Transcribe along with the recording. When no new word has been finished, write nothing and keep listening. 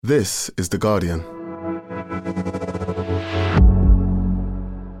This is The Guardian.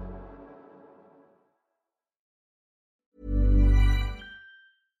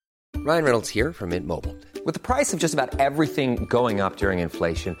 Ryan Reynolds here from Mint Mobile. With the price of just about everything going up during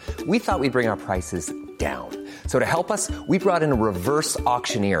inflation, we thought we'd bring our prices down. So to help us, we brought in a reverse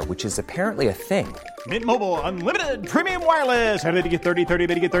auctioneer, which is apparently a thing. Mint Mobile Unlimited Premium Wireless. How to get 30, 30,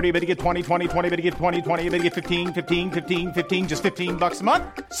 bit to get 30, bit to get 20, 20, 20, bit to get 20, 20, bit to get 15, 15, 15, 15, just $15 a month?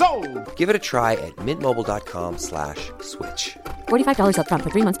 Sold! Give it a try at mintmobile.com/switch. $45 up front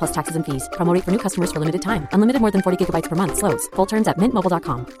for 3 months plus taxes and fees. Promo rate for new customers for limited time. Unlimited more than 40 gigabytes per month. Slows full terms at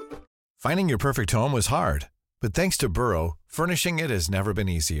mintmobile.com. Finding your perfect home was hard, but thanks to Burrow, furnishing it has never been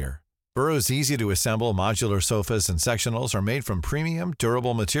easier. Burrow's easy-to-assemble modular sofas and sectionals are made from premium,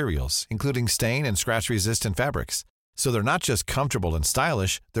 durable materials, including stain and scratch-resistant fabrics. So they're not just comfortable and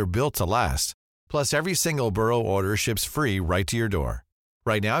stylish, they're built to last. Plus, every single Burrow order ships free right to your door.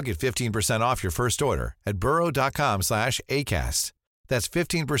 Right now, get 15% off your first order at burrow.com/ACAST. That's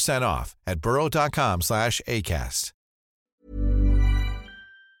 15% off at burrow.com/ACAST.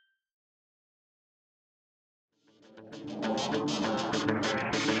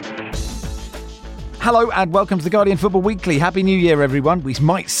 Hello and welcome to The Guardian Football Weekly. Happy New Year, everyone. We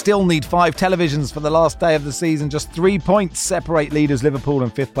might still need 5 televisions for the last day of the season. Just 3 points separate leaders Liverpool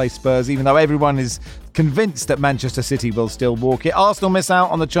and 5th place Spurs, even though everyone is convinced that Manchester City will still walk it. Arsenal miss out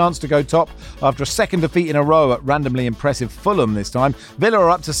on the chance to go top after a second defeat in a row at randomly impressive Fulham this time. Villa are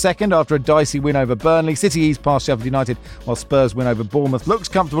up to second after a dicey win over Burnley. City ease past Sheffield United while Spurs win over Bournemouth. Looks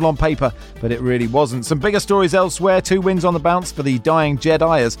comfortable on paper, but it really wasn't. Some bigger stories elsewhere. 2 wins on the bounce for the dying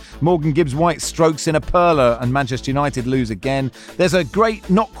Jedi's. Morgan Gibbs-White strokes in a perler and Manchester United lose again. There's a great,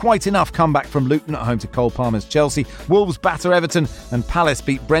 not quite enough comeback from Luton at home to Cole Palmer's Chelsea. Wolves batter Everton and Palace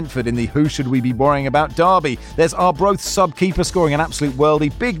beat Brentford in the who should we be worrying about derby. There's Arbroath's sub-keeper scoring an absolute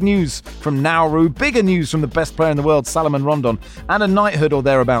worldie. Big news from Nauru. Bigger news from the best player in the world, Salomon Rondon. And a knighthood or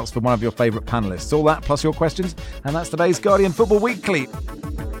thereabouts for one of your favourite panellists. All that plus your questions. And that's today's Guardian Football Weekly.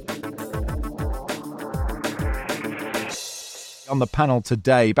 On the panel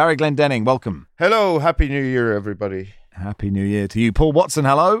today, Barry Glendenning, welcome. Hello, Happy New Year, everybody. Happy New Year to you. Paul Watson,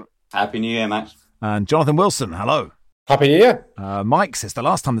 hello. Happy New Year, Max. And Jonathan Wilson, hello. Happy New Year. Mike says the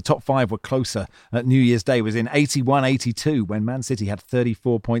last time the top 5 were closer at New Year's Day was in 81-82 when Man City had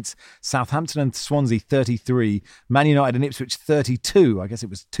 34 points, Southampton and Swansea 33, Man United and Ipswich 32. I guess it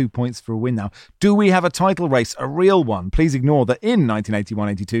was 2 points for a win now. Do we have a title race, a real one? Please ignore that in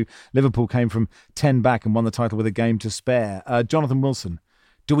 1981-82, Liverpool came from 10 back and won the title with a game to spare. Jonathan Wilson,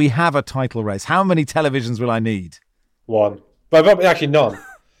 do we have a title race? How many televisions will I need? 1. But probably actually none,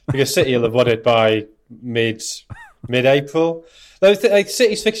 because City will have won it by mid-April.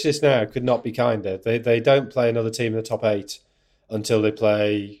 City's fixtures now could not be kinder. They don't play another team in the top 8 until they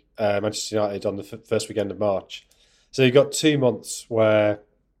play Manchester United on the first weekend of March. So you've got 2 months where,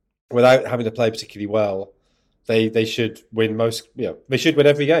 without having to play particularly well, they should win they should win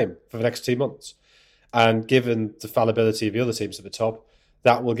every game for the next 2 months. And given the fallibility of the other teams at the top,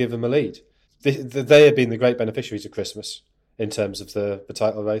 that will give them a lead. They have been the great beneficiaries of Christmas in terms of the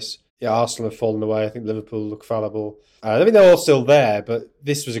title race. Yeah, Arsenal have fallen away. I think Liverpool look fallible. I mean, they're all still there, but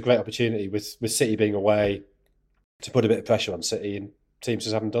this was a great opportunity with City being away to put a bit of pressure on City, and teams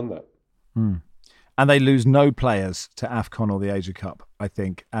just haven't done that. And they lose no players to AFCON or the Asia Cup, I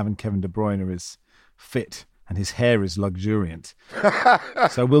think. Kevin De Bruyne is fit and his hair is luxuriant.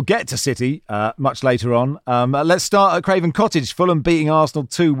 So we'll get to City much later on. Let's start at Craven Cottage. Fulham beating Arsenal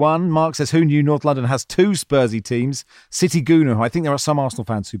 2-1. Mark says, who knew North London has 2 Spursy teams? City Guna, who I think there are some Arsenal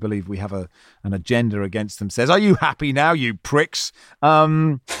fans who believe we have an agenda against them, says, are you happy now, you pricks?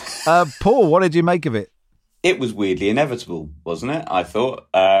 Paul, what did you make of it? It was weirdly inevitable, wasn't it? I thought.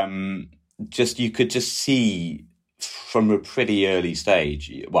 You could just see from a pretty early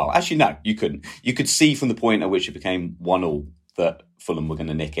stage. Well, actually, no, you couldn't. You could see from the point at which it became 1-1 that Fulham were going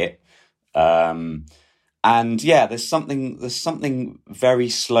to nick it. And yeah, there's something very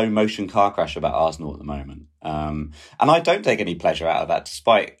slow motion car crash about Arsenal at the moment. And I don't take any pleasure out of that,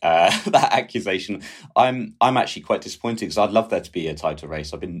 despite that accusation. I'm actually quite disappointed because I'd love there to be a title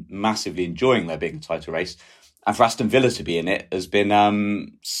race. I've been massively enjoying there being a title race. And for Aston Villa to be in it has been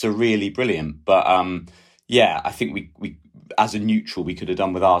surreally brilliant. But yeah, I think we as a neutral, we could have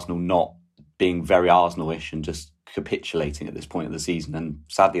done with Arsenal not being very Arsenal-ish and just capitulating at this point of the season. And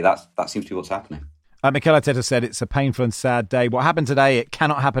sadly, that seems to be what's happening. Mikel Arteta said it's a painful and sad day. What happened today, it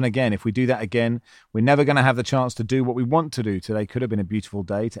cannot happen again. If we do that again, we're never going to have the chance to do what we want to do. Today could have been a beautiful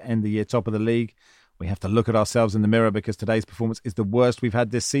day to end the year top of the league. We have to look at ourselves in the mirror because today's performance is the worst we've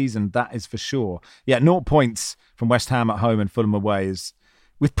had this season. That is for sure. Yeah, 0 points from West Ham at home and Fulham away is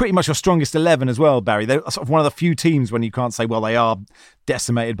with pretty much your strongest 11 as well, Barry. They're sort of one of the few teams when you can't say, well, they are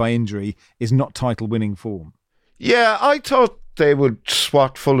decimated by injury, is not title-winning form. Yeah, I thought they would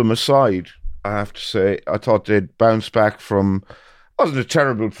swat Fulham aside, I have to say. I thought they'd bounce back from... It wasn't a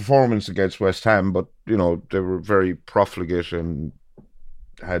terrible performance against West Ham, but, you know, they were very profligate and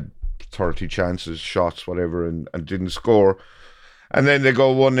had 30 chances, shots, whatever, and didn't score. And then they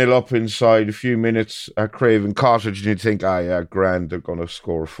go 1-0 up inside a few minutes at Craven Cottage, and you think, yeah, grand, they're going to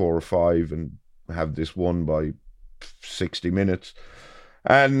score 4 or 5 and have this won by 60 minutes.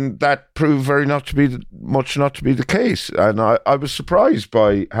 And that proved very not to be the case. And I was surprised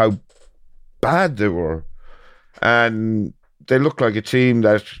by how bad they were. And they looked like a team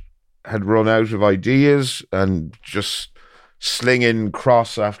that had run out of ideas and just slinging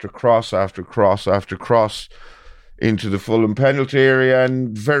cross after cross after cross after cross into the Fulham penalty area,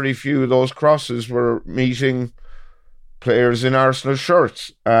 and very few of those crosses were meeting players in Arsenal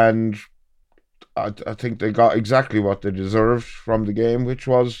shirts. And I think they got exactly what they deserved from the game, which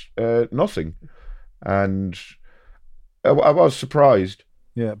was nothing. And I was surprised.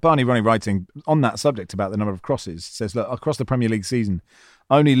 Yeah, Barney Ronnie writing on that subject about the number of crosses says, look, across the Premier League season,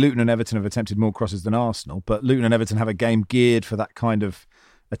 only Luton and Everton have attempted more crosses than Arsenal, but Luton and Everton have a game geared for that kind of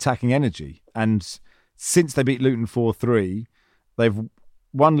attacking energy. And since they beat Luton 4-3, they've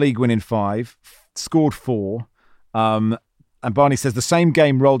won league win in 5, scored 4. And Barney says the same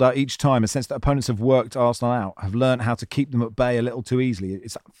game rolled out each time, a sense that opponents have worked Arsenal out, have learnt how to keep them at bay a little too easily.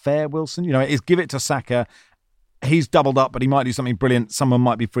 Is that fair, Wilson? You know, it's give it to Saka. He's doubled up, but he might do something brilliant. Someone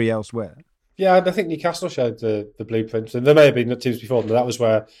might be free elsewhere. Yeah, I think Newcastle showed the blueprint. And there may have been teams before, but that was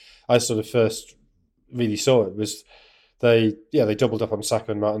where I sort of first really saw it. Was they doubled up on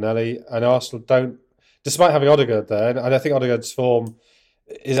Saka and Martinelli, and Arsenal don't, despite having Odegaard there, and I think Odegaard's form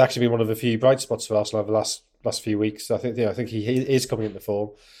is actually been one of the few bright spots for Arsenal over the last few weeks. I think he is coming into form,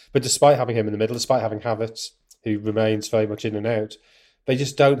 but despite having him in the middle, despite having Havertz, who remains very much in and out, they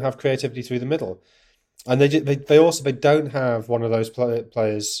just don't have creativity through the middle. And they also don't have one of those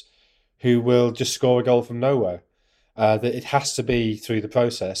players who will just score a goal from nowhere. That it has to be through the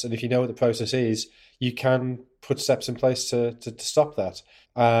process, and if you know what the process is, you can put steps in place to stop that.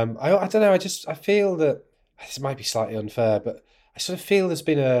 I don't know. I feel that this might be slightly unfair, but I sort of feel there's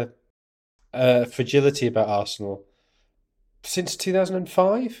been a fragility about Arsenal since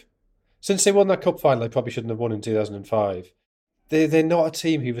 2005. Since they won that cup final, they probably shouldn't have won in 2005. They're not a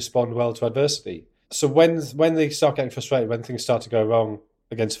team who respond well to adversity. So when they start getting frustrated, when things start to go wrong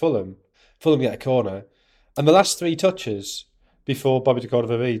against Fulham get a corner, and the last 3 touches before Bobby de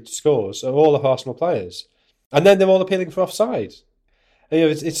Cordova scores are all of Arsenal players, and then they're all appealing for offside. You know,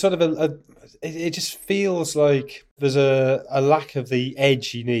 it's sort of it just feels like there's a lack of the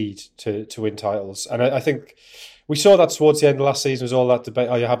edge you need to win titles, and I think we saw that towards the end of last season. Was all that debate?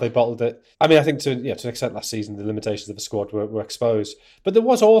 Have they bottled it? I mean, I think to an extent last season the limitations of the squad were exposed, but there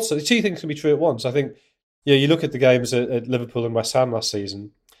was also the 2 things can be true at once. I think you look at the games at Liverpool and West Ham last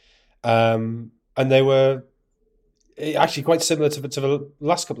season, and they were actually quite similar to the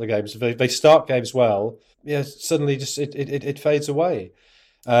last couple of games. They start games well, suddenly just it fades away.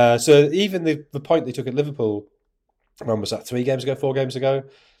 So even the point they took at Liverpool, when was that? 4 games ago.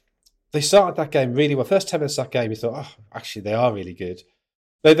 They started that game really well. First 10 minutes of that game, you thought, actually, they are really good.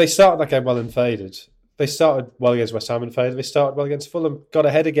 They started that game well and faded. They started well against West Ham and faded. They started well against Fulham, got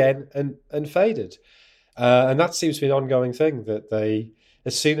ahead again and faded. And that seems to be an ongoing thing, that they,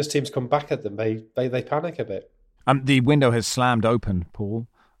 as soon as teams come back at them, they panic a bit. The window has slammed open, Paul,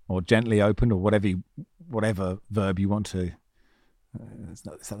 or gently opened, or whatever verb you want to. Is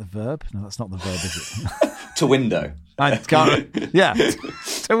that the verb? No, that's not the verb, is it? To window. To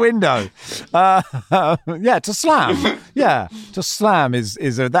window. To slam. Yeah, to slam is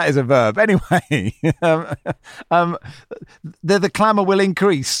a verb. Anyway, the clamour will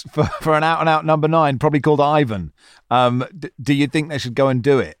increase for an out-and-out number 9, probably called Ivan. Do you think they should go and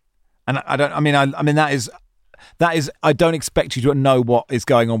do it? And I mean that is. I don't expect you to know what is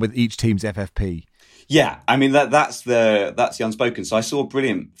going on with each team's FFP. Yeah, I mean that's the unspoken. So I saw a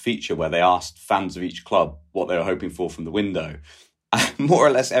brilliant feature where they asked fans of each club what they were hoping for from the window. And more or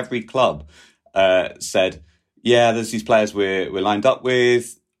less every club said, "Yeah, there's these players we're lined up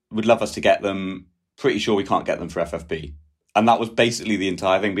with. Would love us to get them. Pretty sure we can't get them for FFP." And that was basically the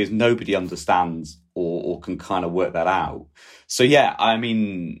entire thing, because nobody understands or can kind of work that out. So yeah, I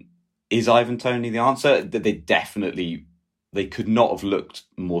mean, is Ivan Toney the answer? They could not have looked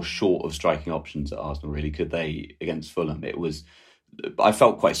more short of striking options at Arsenal, really, could they, against Fulham? I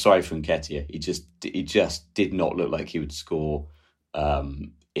felt quite sorry for Nketiah. He just did not look like he would score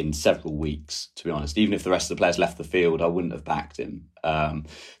in several weeks, to be honest. Even if the rest of the players left the field, I wouldn't have backed him.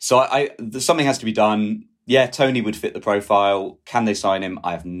 So something has to be done. Yeah, Tony would fit the profile. Can they sign him?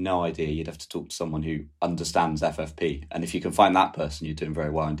 I have no idea. You'd have to talk to someone who understands FFP. And if you can find that person, you're doing very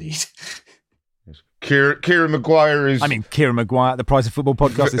well indeed. Kieran Maguire is... Kieran Maguire, the Price of Football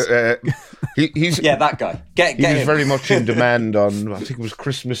podcast is... he's that guy. Get he was him. very much in demand on, I think it was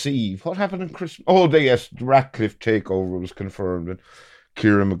Christmas Eve. What happened on Christmas? Oh, yes, Ratcliffe takeover was confirmed, and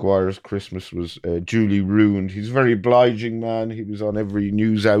Kieran Maguire's Christmas was duly ruined. He's a very obliging man. He was on every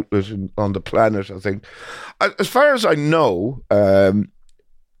news outlet on the planet, I think. As far as I know,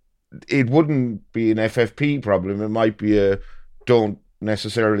 it wouldn't be an FFP problem. It might be a don't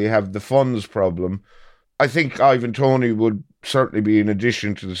necessarily have the funds problem. I think Ivan Toney would certainly be an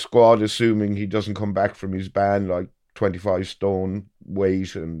addition to the squad, assuming he doesn't come back from his ban like 25 stone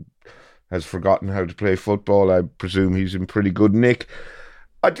weight and has forgotten how to play football. I presume he's in pretty good nick.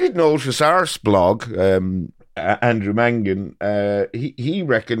 I did notice Arse blog, Andrew Mangan, he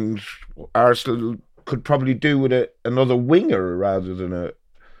reckoned Arsenal could probably do with another winger rather than a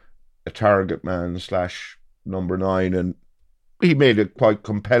target man / number 9, and he made a quite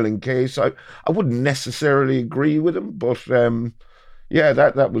compelling case. I wouldn't necessarily agree with him, but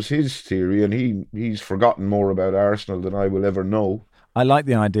that was his theory, and he's forgotten more about Arsenal than I will ever know. I like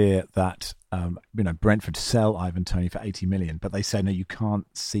the idea that Brentford sell Ivan Toney for 80 million, but they say no, you can't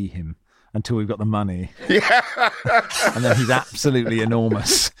see him until we've got the money. Yeah. And then he's absolutely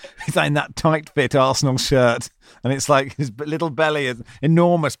enormous. He's like in that tight fit Arsenal shirt, and it's like his little belly,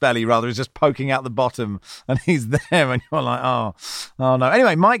 enormous belly rather, is just poking out the bottom, and he's there, and you're like, oh no.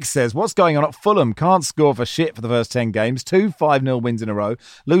 Anyway, Mike says, what's going on at Fulham? Can't score for shit for the first 10 games, 2 5-0 wins in a row,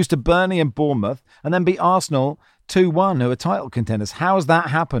 lose to Burnley and Bournemouth, and then beat Arsenal 2-1, who are title contenders. How has that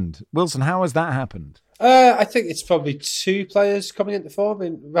happened? Wilson, how has that happened? I think it's probably 2 players coming into form.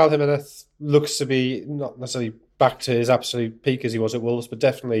 Raul Jimenez looks to be not necessarily back to his absolute peak as he was at Wolves, but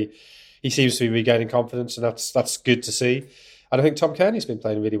definitely he seems to be regaining confidence, and that's good to see. And I think Tom Kearney's been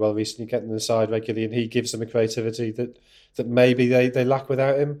playing really well recently, getting in the side regularly, and he gives them a creativity that maybe they lack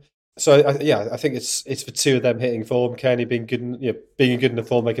without him. So I think it's for 2 of them hitting form. Kearney being being good in the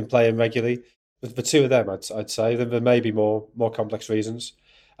form they can play him regularly. But for 2 of them, I'd say there may be more complex reasons.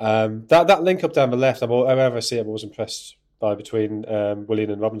 That link up down the left, however I see it, I'm always impressed by between Willian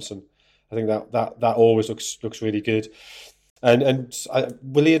and Robinson. I think that always looks really good. And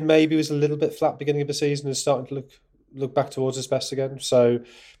Willian maybe was a little bit flat beginning of the season and is starting to look back towards his best again. So,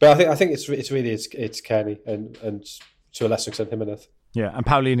 but I think it's Kearney and to a lesser extent Jimenez. Yeah, and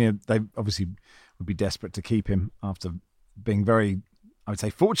Paulinho, they obviously would be desperate to keep him after being very, I would say,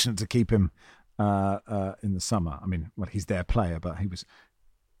 fortunate to keep him in the summer. I mean, well, he's their player, but he was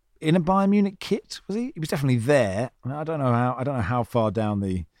in a Bayern Munich kit, was he? He was definitely there. I don't know how far down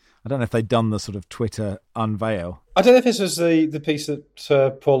I don't know if they'd done the sort of Twitter unveil. I don't know if this was the piece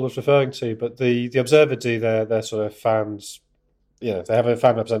that Paul was referring to, but the Observer do their sort of fans, they have a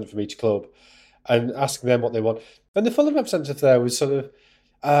fan representative from each club and asking them what they want. And the Fulham representative there was sort of,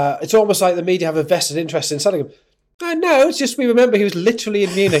 it's almost like the media have a vested interest in selling him. No, it's just we remember he was literally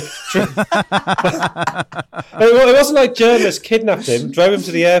in Munich. It wasn't like journalists kidnapped him, drove him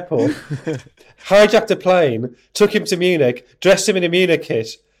to the airport, hijacked a plane, took him to Munich, dressed him in a Munich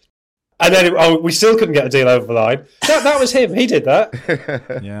kit, and then we still couldn't get a deal over the line. That was him. He did that.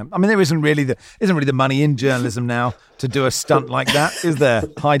 Yeah, I mean there isn't really the money in journalism now to do a stunt like that, is there?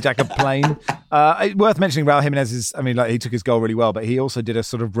 Hijack a plane. Worth mentioning Raul Jimenez he took his goal really well, but he also did a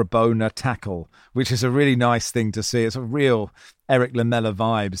sort of Rabona tackle, which is a really nice thing to see. It's a real Eric Lamela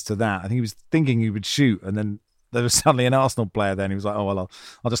vibes to that. I think he was thinking he would shoot, and then there was suddenly an Arsenal player there, and he was like, oh, well,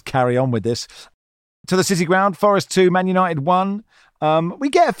 I'll just carry on with this. To the City ground, Forest 2, Man United 1. We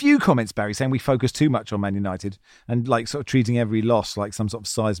get a few comments, Barry, saying we focus too much on Man United and like sort of treating every loss like some sort of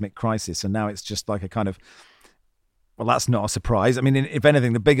seismic crisis. And now it's just like a kind of, well, that's not a surprise. I mean, if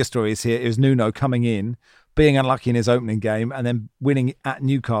anything, the bigger story is Nuno coming in, being unlucky in his opening game and then winning at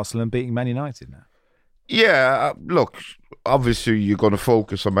Newcastle and beating Man United now. Yeah, look, obviously you're going to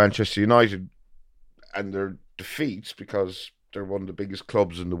focus on Manchester United and their defeats because they're one of the biggest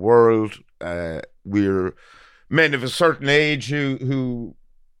clubs in the world. We're men of a certain age who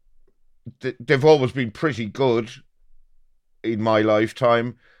they've always been pretty good in my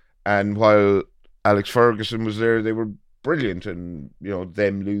lifetime, and while Alex Ferguson was there, they were brilliant, and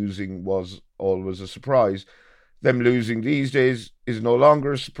them losing was always a surprise. Them losing these days is no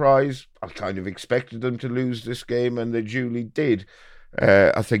longer a surprise. I kind of expected them to lose this game, and they duly did.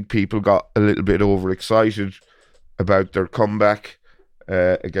 I think people got a little bit overexcited about their comeback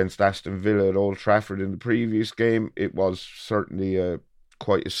against Aston Villa at Old Trafford in the previous game. It was certainly a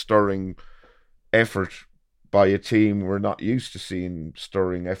quite a stirring effort by a team we're not used to seeing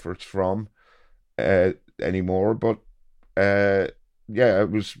stirring efforts from anymore. But yeah, it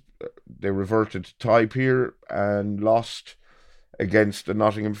was they reverted to type here and lost against the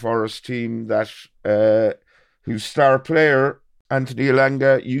Nottingham Forest team that whose star player Anthony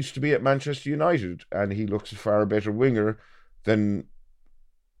Elanga used to be at Manchester United, and he looks a far better winger than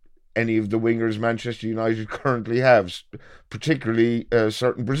any of the wingers Manchester United currently have, particularly a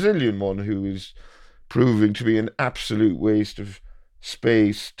certain Brazilian one who is proving to be an absolute waste of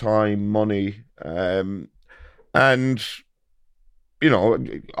space, time, money. And, you know,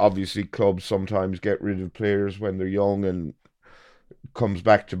 obviously clubs sometimes get rid of players when they're young and it comes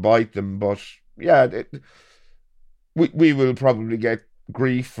back to bite them. But, yeah, we will probably get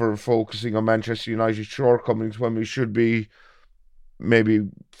grief for focusing on Manchester United's shortcomings when we should be maybe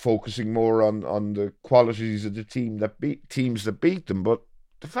focusing more on the qualities of the teams that beat them. But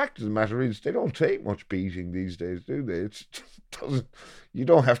the fact of the matter is, they don't take much beating these days, do they? You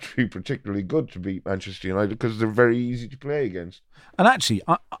don't have to be particularly good to beat Manchester United because they're very easy to play against. And actually,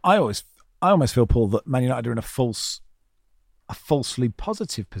 I almost feel, Paul, that Man United are in a falsely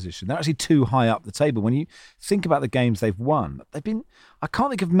positive position. They're actually too high up the table. When you think about the games they've won, I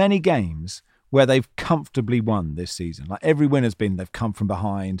can't think of many games where they've comfortably won this season. Like every win has been they've come from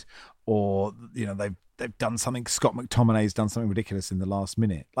behind, or they've done something. Scott McTominay's done something ridiculous in the last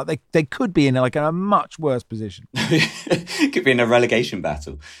minute. Like they could be in like a much worse position. Could be in a relegation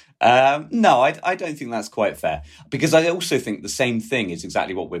battle. No, I don't think that's quite fair, because I also think the same thing is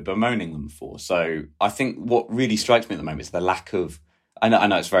exactly what we're bemoaning them for. So I think what really strikes me at the moment is the lack of, I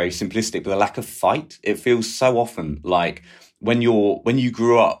know it's very simplistic, but the lack of fight. It feels so often like when you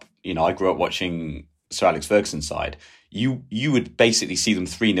grew up, I grew up watching Sir Alex Ferguson's side, you would basically see them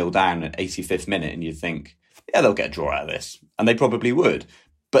 3-0 down at 85th minute and you'd think, yeah, they'll get a draw out of this. And they probably would.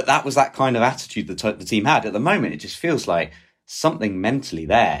 But that was that kind of attitude the team had. At the moment, it just feels like something mentally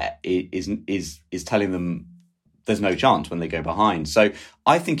there is telling them there's no chance when they go behind. So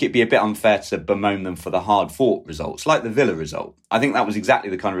I think it'd be a bit unfair to bemoan them for the hard-fought results, like the Villa result. I think that was exactly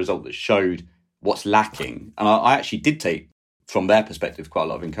the kind of result that showed what's lacking. And I actually did take, from their perspective, quite a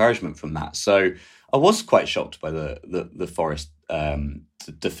lot of encouragement from that. So I was quite shocked by the Forest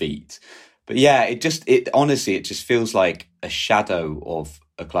defeat. But yeah, it honestly just feels like a shadow of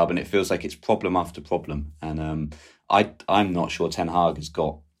a club, and it feels like it's problem after problem. And I'm not sure Ten Hag has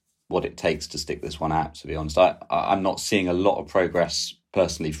got what it takes to stick this one out, to be honest. I'm not seeing a lot of progress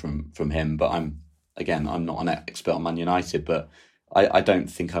personally from him, but I'm not an expert on Man United, but I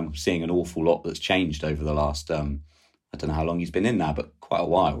don't think I'm seeing an awful lot that's changed over the last, I don't know how long he's been in now, but quite a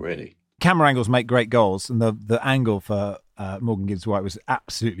while, really. Camera angles make great goals, and the angle for Morgan Gibbs-White was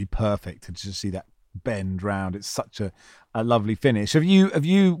absolutely perfect to just see that bend round. It's such a lovely finish. Have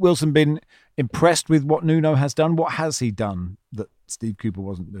you, Wilson, been impressed with what Nuno has done? What has he done that Steve Cooper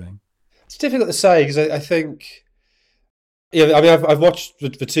wasn't doing? It's difficult to say, because I think, I've watched the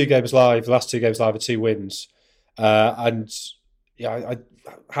two games live. The last two games live are 2 wins, and I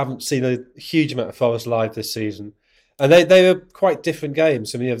haven't seen a huge amount of Forest live this season. And they were quite different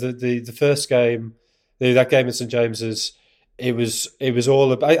games. I mean, the first game, that game at St James's, it was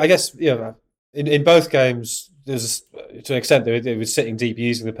all about, I guess, in both games, there's to an extent they were sitting deep,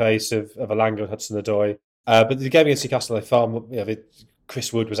 using the pace of Elanga and Hudson-Odoi. But the game against Newcastle, I found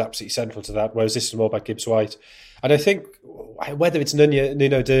Chris Wood was absolutely central to that, whereas this is more about Gibbs-White. And I think whether it's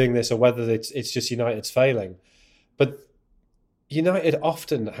Nuno doing this or whether it's just United's failing, but United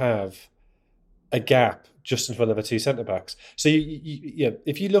often have a gap just in front of the 2 centre-backs. So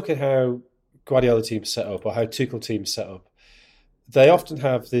if you look at how Guardiola teams set up or how Tuchel teams set up, they often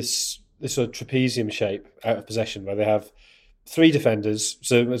have this sort of trapezium shape out of possession where they have 3 defenders.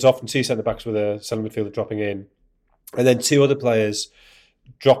 So there's often 2 centre-backs with a centre midfielder dropping in, and then 2 other players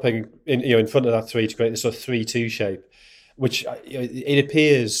dropping in front of that 3 to create this sort of 3-2 shape, which it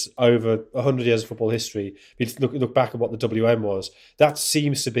appears over 100 years of football history. If you look back at what the WM was, that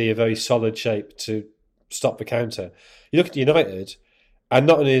seems to be a very solid shape to stop the counter. You look at United, and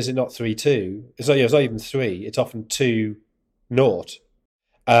not only is it not 3-2, it's not even 3, it's often 2-0.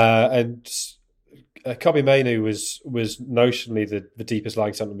 And Kobbie Mainoo was notionally the deepest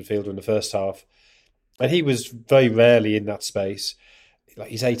lying centre midfielder in the first half, and he was very rarely in that space. Like,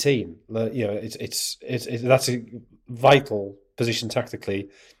 he's 18, it's that's a vital position tactically.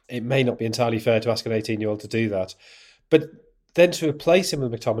 It may not be entirely fair to ask an 18-year-old to do that, but then to replace him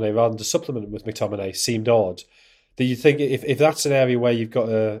with McTominay rather than to supplement him with McTominay seemed odd. That you think if that's an area where you've got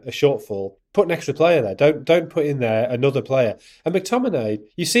a shortfall, put an extra player there. Don't put in there another player. And McTominay,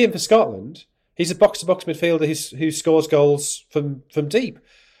 you see him for Scotland, He's a box-to-box midfielder who scores goals from deep.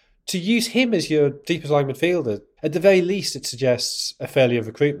 To use him as your deepest line midfielder, at the very least, it suggests a failure of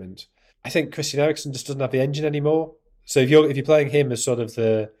recruitment. I think Christian Eriksen just doesn't have the engine anymore. So if you're playing him as sort of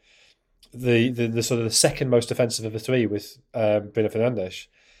the sort of the second most offensive of the three with Bruno Fernandes,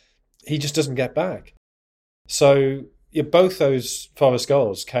 he just doesn't get back. So both those Forest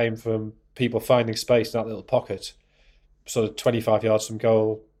goals came from people finding space in that little pocket, sort of 25 yards from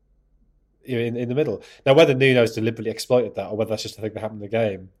goal, in the middle. Now, whether Nuno's deliberately exploited that or whether that's just a thing that happened in the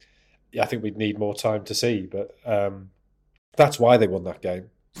game, I think we'd need more time to see. But that's why they won that game.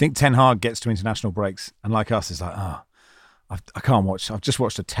 I think Ten Hag gets to international breaks and, like us, is like, I can't watch. I've just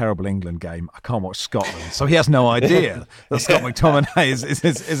watched a terrible England game. I can't watch Scotland. So he has no idea that Scott McTominay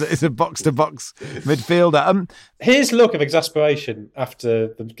is a box-to-box midfielder. His look of exasperation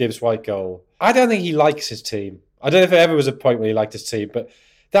after the Gibbs White goal, I don't think he likes his team. I don't know if there ever was a point where he liked his team, but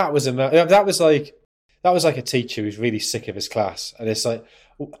that was like a teacher who's really sick of his class, and it's like,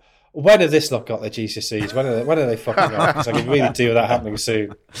 when have this lot got their GCSEs? When are they fucking up? Because I can really do with that happening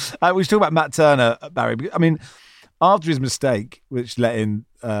soon. We should talk about Matt Turner, Barry. I mean, after his mistake, which let in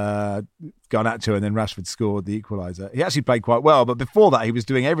Garnacho and then Rashford scored the equaliser, he actually played quite well. But before that, he was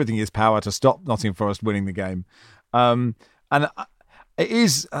doing everything in his power to stop Nottingham Forest winning the game. And it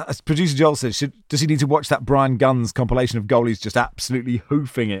is, as producer Joel says, does he need to watch that Brian Gunn's compilation of goalies just absolutely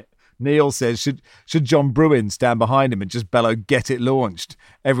hoofing it? Neil says, should John Bruin stand behind him and just bellow, "Get it launched,"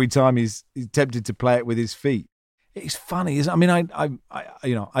 every time he's tempted to play it with his feet? It's funny, isn't it? I mean,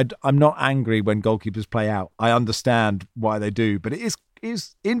 I'm not angry when goalkeepers play out. I understand why they do, but it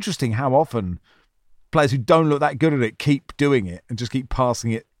is interesting how often players who don't look that good at it keep doing it and just keep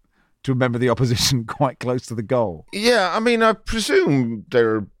passing it to a member of the opposition quite close to the goal. Yeah, I mean, I presume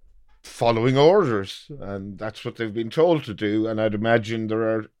they're following orders, and that's what they've been told to do. And I'd imagine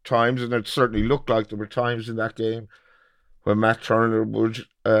there are times, and it certainly looked like there were times in that game when Matt Turner would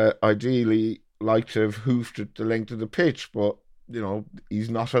ideally like to have hoofed at the length of the pitch, but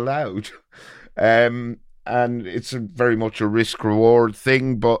he's not allowed. And it's very much a risk-reward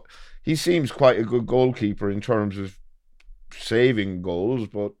thing, but he seems quite a good goalkeeper in terms of saving goals,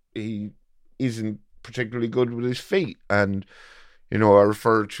 but he isn't particularly good with his feet. And I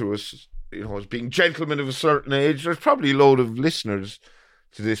refer to us, as being gentlemen of a certain age. There's probably a load of listeners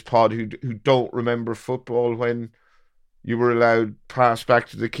to this pod who don't remember football when you were allowed pass back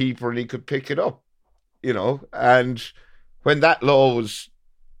to the keeper and he could pick it up, And when that law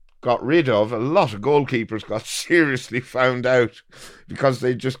got rid of, a lot of goalkeepers got seriously found out because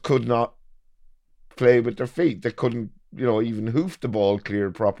they just could not play with their feet. They couldn't, even hoof the ball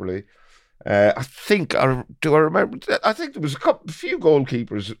clear properly. I think there was a few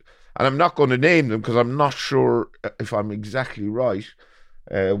goalkeepers, and I'm not going to name them because I'm not sure if I'm exactly right.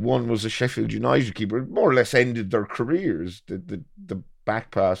 One was a Sheffield United keeper. It more or less ended their careers, the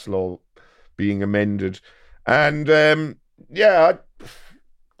back pass law being amended. And I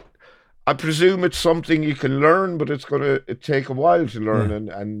presume it's something you can learn, but it's going to take a while to learn.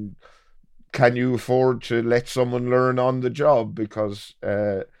 Yeah. And can you afford to let someone learn on the job? Because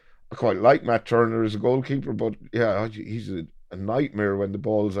I quite like Matt Turner as a goalkeeper, but yeah, he's a nightmare when the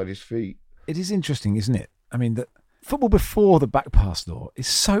ball's at his feet. It is interesting, isn't it? I mean, the football before the back pass law is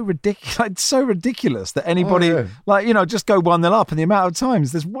so ridiculous. It's so ridiculous that anybody, just go 1-0 up. And the amount of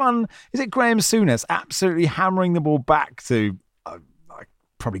times there's one, is it Graham Souness absolutely hammering the ball back to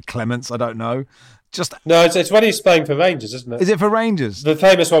probably Clements? I don't know. No, it's when he's playing for Rangers, isn't it? Is it for Rangers? The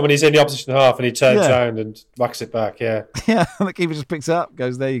famous one when he's in the opposition half and he turns around and whacks it back, yeah. Yeah, the keeper just picks it up,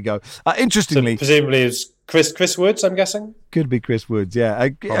 goes, there you go. Interestingly... So presumably it's Chris Woods, I'm guessing? Could be Chris Woods, yeah.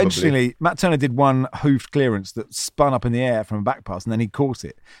 Interestingly, Matt Turner did one hoofed clearance that spun up in the air from a back pass and then he caught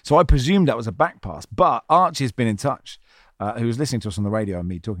it. So I presumed that was a back pass, but Archie's been in touch. Who was listening to us on the radio and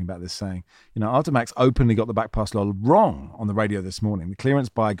me talking about this, saying, Arthur Max openly got the back pass law wrong on the radio this morning. The clearance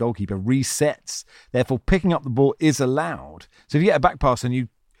by a goalkeeper resets. Therefore, picking up the ball is allowed. So if you get a back pass and you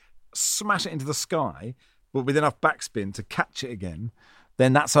smash it into the sky, but with enough backspin to catch it again,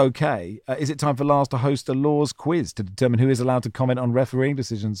 then that's okay. Is it time for Lars to host a laws quiz to determine who is allowed to comment on refereeing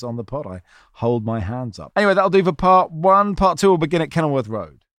decisions on the pod? I hold my hands up. Anyway, that'll do for part one. Part two will begin at Kenilworth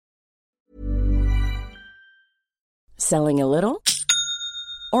Road. Selling a little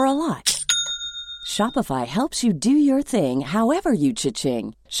or a lot? Shopify helps you do your thing however you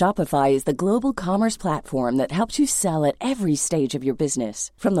cha-ching. Shopify is the global commerce platform that helps you sell at every stage of your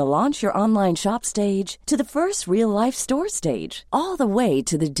business. From the launch your online shop stage to the first real-life store stage, all the way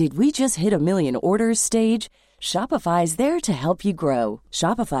to the did we just hit 1 million orders stage. Shopify is there to help you grow.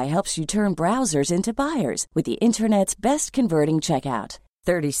 Shopify helps you turn browsers into buyers with the internet's best converting checkout.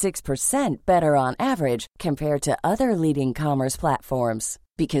 36% better on average compared to other leading commerce platforms.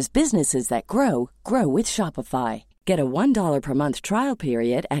 Because businesses that grow, grow with Shopify. Get a $1 per month trial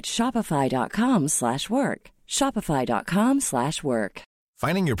period at shopify.com/work. Shopify.com/work.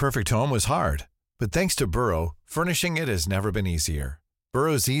 Finding your perfect home was hard, but thanks to Burrow, furnishing it has never been easier.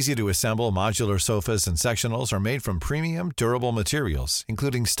 Burrow's easy-to-assemble modular sofas and sectionals are made from premium, durable materials,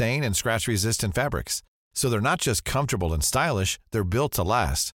 including stain and scratch-resistant fabrics. So they're not just comfortable and stylish, they're built to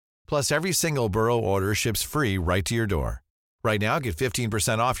last. Plus, every single Burrow order ships free right to your door. Right now, get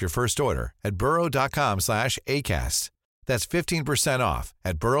 15% off your first order at burrow.com/ACAST. That's 15% off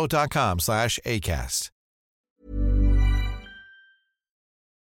at burrow.com/ACAST.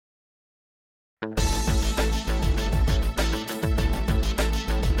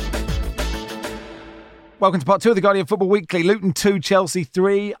 Welcome to part 2 of the Guardian Football Weekly. Luton 2, Chelsea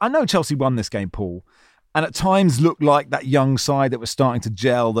 3. I know Chelsea won this game, Paul, and at times looked like that young side that was starting to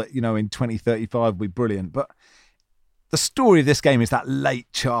gel that, in 2035 will be brilliant. But the story of this game is that late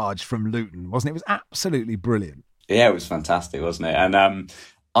charge from Luton, wasn't it? It was absolutely brilliant. Yeah, it was fantastic, wasn't it? And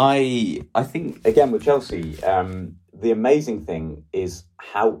I think, again, with Chelsea, the amazing thing is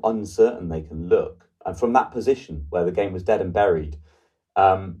how uncertain they can look. And from that position where the game was dead and buried,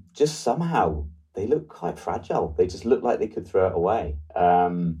 just somehow they look quite fragile. They just look like they could throw it away.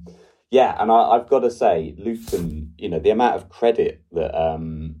 And I've got to say, Luton, the amount of credit that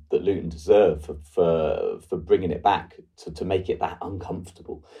that Luton deserve for bringing it back to make it that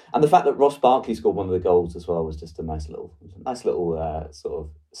uncomfortable, and the fact that Ross Barkley scored one of the goals as well was just a nice little sort of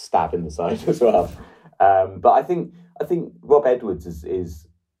stab in the side as well. But I think Rob Edwards is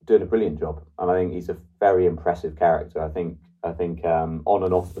doing a brilliant job, and I think he's a very impressive character. I think on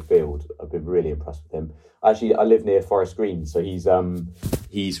and off the field, I've been really impressed with him. Actually, I live near Forest Green, so he's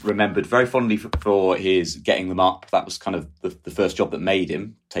remembered very fondly for his getting them up. That was kind of the first job that made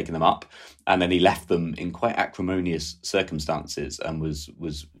him, taking them up. And then he left them in quite acrimonious circumstances and was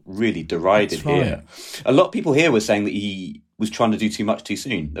really derided here. A lot of people here were saying that he was trying to do too much too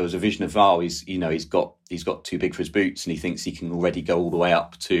soon. There was a vision of, he's got too big for his boots, and he thinks he can already go all the way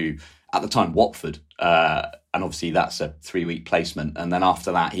up to, at the time, Watford. And obviously that's a 3-week placement. And then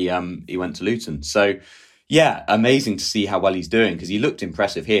after that, he went to Luton. So, yeah, amazing to see how well he's doing, because he looked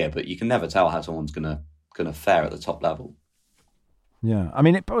impressive here, but you can never tell how someone's gonna fare at the top level. Yeah, I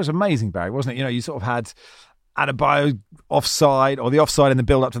mean, it was amazing, Barry, wasn't it? You sort of had Adebayo offside, or the offside in the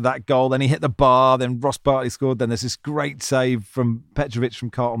build-up to that goal. Then he hit the bar, then Ross Barkley scored. Then there's this great save from Petrovic from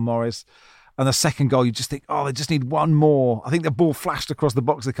Carlton Morris. And the second goal, you just think, they just need one more. I think the ball flashed across the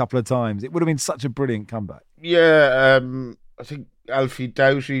box a couple of times. It would have been such a brilliant comeback. Yeah, I think Alfie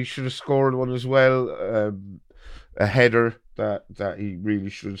Doughty should have scored one as well. A header that he really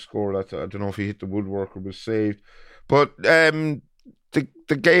should have scored. I don't know if he hit the woodwork or was saved. But the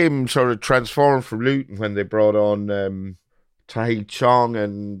game sort of transformed for Luton when they brought on Tahi Chong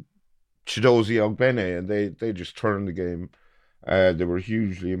and Chidozie Ogbene, and they just turned the game. They were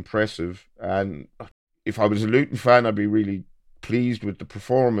hugely impressive, and if I was a Luton fan, I'd be really pleased with the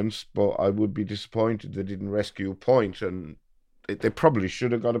performance, but I would be disappointed they didn't rescue a point, and they probably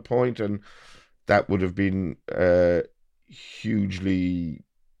should have got a point, and that would have been hugely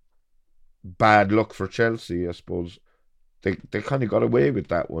bad luck for Chelsea, I suppose. They kind of got away with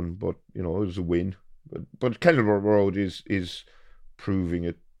that one, but it was a win. But Kenilworth Road is proving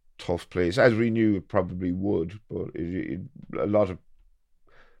it tough place, as we knew it probably would, but a lot of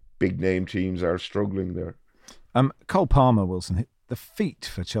big name teams are struggling there. Cole Palmer, Wilson, the feet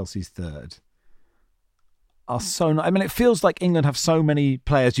for Chelsea's third are so it feels like England have so many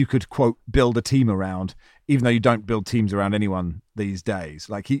players you could, quote, build a team around, even though you don't build teams around anyone these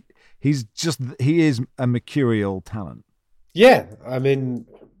days. Like he is a mercurial talent. Yeah, I mean,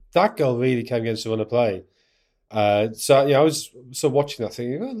 that goal really came against the run of play. So I was sort of watching that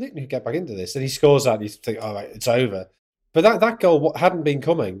thinking, Luton could get back into this. And he scores that and you think, all right, it's over. But that goal hadn't been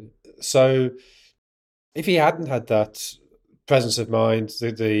coming. So if he hadn't had that presence of mind,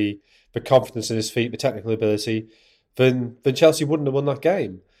 the confidence in his feet, the technical ability, then Chelsea wouldn't have won that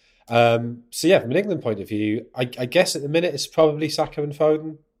game. So yeah, from an England point of view, I guess at the minute it's probably Saka and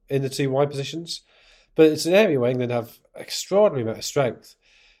Foden in the two wide positions. But it's an area where England have extraordinary amount of strength.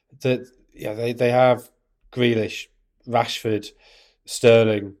 That they have Grealish, Rashford,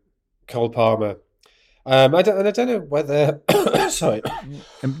 Sterling, Cole Palmer. I don't know whether. Sorry,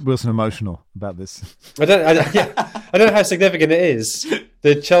 Wilson emotional about this. I don't know how significant it is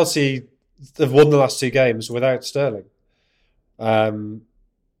that Chelsea have won the last two games without Sterling. Sterling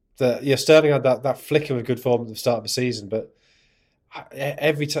had that flicker of good form at the start of the season, but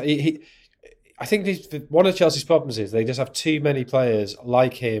every time I think one of Chelsea's problems is they just have too many players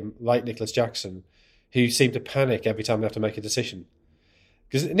like him, like Nicholas Jackson, who seem to panic every time they have to make a decision.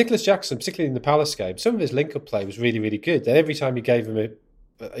 Because Nicholas Jackson, particularly in the Palace game, some of his link-up play was really, really good. Then every time you gave him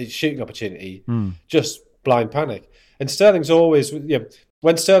a shooting opportunity, just blind panic. And Sterling's always,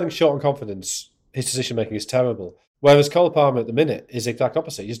 when Sterling's short on confidence, his decision-making is terrible. Whereas Cole Palmer at the minute is the exact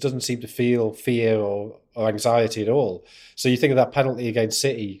opposite. He just doesn't seem to feel fear or anxiety at all. So you think of that penalty against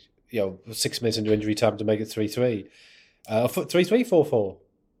City, 6 minutes into injury time to make it 3-3. 3-3, 4-4,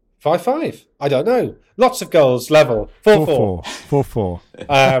 5-5. I don't know. Lots of goals, level. 4-4.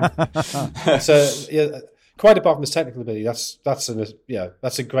 4-4. So quite apart from his technical ability, that's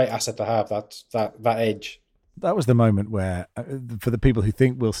a great asset to have. That edge. That was the moment where, for the people who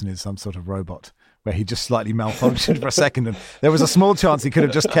think Wilson is some sort of robot, where he just slightly malfunctioned for a second, and there was a small chance he could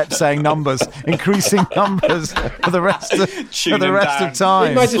have just kept saying numbers, increasing numbers for the rest of time.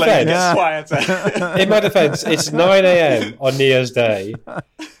 In my defence, it's 9 a.m. on New Year's Day,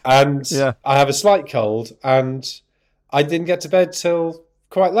 and I have a slight cold, and I didn't get to bed till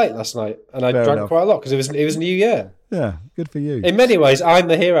quite late last night, and I drank quite a lot because it was New Year. Yeah, good for you. In many ways, I'm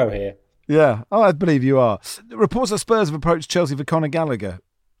the hero here. Yeah, I believe you are. Reports that Spurs have approached Chelsea for Conor Gallagher.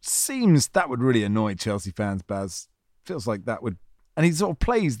 Seems that would really annoy Chelsea fans, Baz. Feels like that would... And he sort of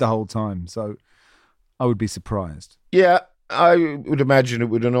plays the whole time, so I would be surprised. Yeah, I would imagine it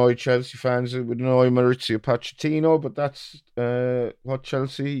would annoy Chelsea fans. It would annoy Maurizio Pochettino, but that's what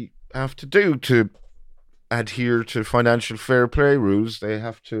Chelsea have to do to adhere to financial fair play rules. They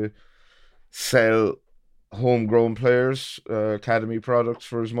have to sell homegrown players, academy products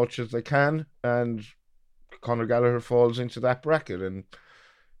for as much as they can, and Conor Gallagher falls into that bracket, and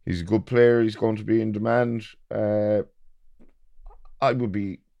he's a good player. He's going to be in demand. I would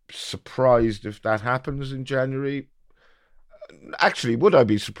be surprised if that happens in January. Actually, would I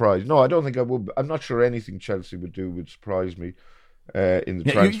be surprised? No, I don't think I would. I'm not sure anything Chelsea would do would surprise me in the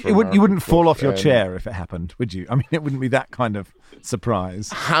transfer market. You wouldn't fall off your chair if it happened, would you? I mean, it wouldn't be that kind of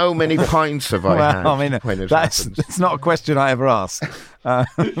surprise. How many pints have I had when it happens? It's not a question I ever ask. No,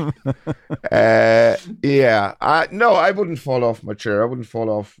 I wouldn't fall off my chair. I wouldn't fall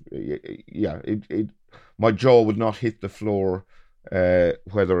off. My jaw would not hit the floor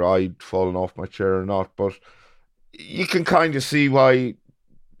whether I'd fallen off my chair or not. But you can kind of see why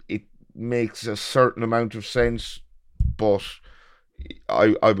it makes a certain amount of sense. But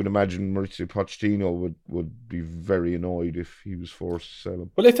I would imagine Maurizio Pochettino would be very annoyed if he was forced to sell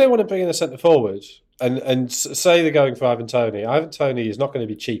him. Well, if they want to bring in a centre forward and say they're going for Ivan Toney is not going to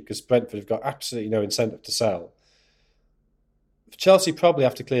be cheap because Brentford have got absolutely no incentive to sell. Chelsea probably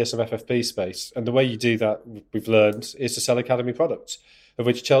have to clear some FFP space, and the way you do that, we've learned, is to sell academy products, of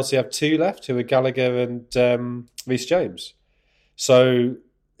which Chelsea have 2 left, who are Gallagher and Reece James. So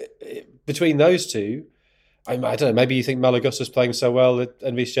between those two, I don't know, maybe you think Malagusta's playing so well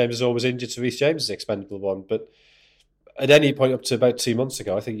and Reece James is always injured, so Reece James is the expendable one. But at any point up to about 2 months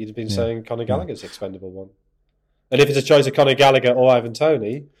ago, I think you'd have been saying Conor Gallagher's the expendable one. And if it's a choice of Conor Gallagher or Ivan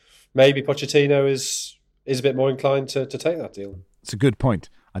Toney, maybe Pochettino is a bit more inclined to take that deal. It's a good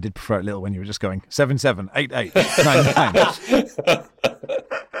point. I did prefer it little when you were just going 7-7, 8-8,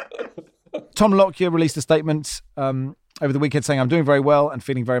 9-9. Tom Lockyer released a statement over the weekend saying, I'm doing very well and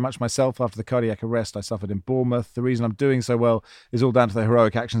feeling very much myself after the cardiac arrest I suffered in Bournemouth. The reason I'm doing so well is all down to the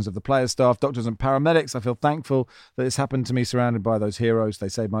heroic actions of the players, staff, doctors and paramedics. I feel thankful that this happened to me surrounded by those heroes. They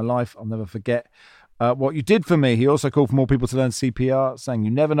saved my life. I'll never forget what you did for me. He also called for more people to learn CPR, saying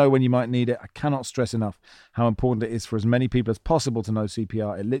you never know when you might need it. I cannot stress enough how important it is for as many people as possible to know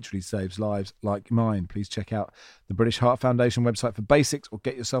CPR. It literally saves lives like mine. Please check out the British Heart Foundation website for basics or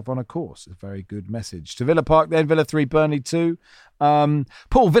get yourself on a course. A very good message. To Villa Park then, Villa 3, Burnley 2. Villa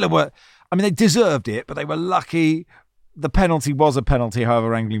they deserved it, but they were lucky. The penalty was a penalty,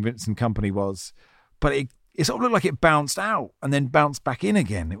 however angling Vincent Kompany was. But it sort of looked like it bounced out and then bounced back in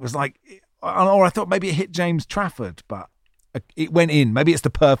again. It was like... Or I thought maybe it hit James Trafford, but it went in. Maybe it's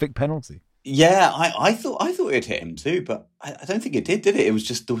the perfect penalty. Yeah, I thought it hit him too, but I don't think it did it? It was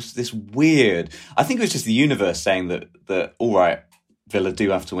just this weird... I think it was just the universe saying that all right, Villa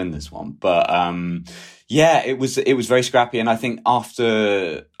do have to win this one. But it was very scrappy, and I think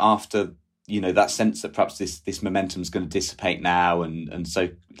after that sense that perhaps this momentum's going to dissipate now, and so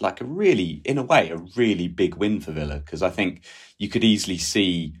like a really big win for Villa, because I think you could easily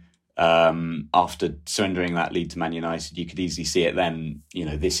see... after surrendering that lead to Man United, you could easily see it then,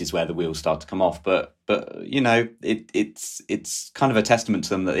 this is where the wheels start to come off. But it's kind of a testament to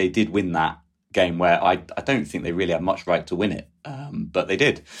them that they did win that game where I don't think they really had much right to win it. But they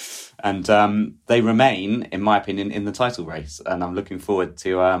did. And they remain, in my opinion, in the title race. And I'm looking forward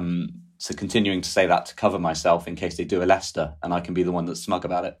to So continuing to say that to cover myself in case they do a Leicester and I can be the one that's smug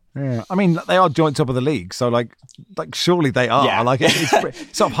about it. Yeah, I mean, they are joint top of the league, so like surely they are. Yeah. Like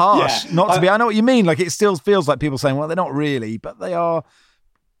it's sort of harsh not to be. I know what you mean. Like it still feels like people saying, well, they're not really, but they are.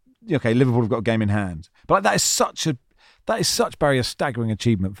 Okay, Liverpool have got a game in hand, but like, that is such Barry, a staggering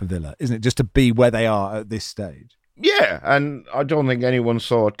achievement for Villa, isn't it? Just to be where they are at this stage. Yeah, and I don't think anyone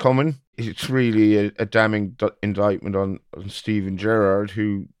saw it coming. It's really a damning indictment on Steven Gerrard,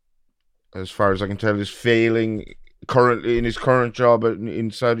 who, as far as I can tell, is failing currently in his current job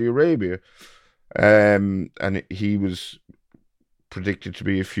in Saudi Arabia. And he was predicted to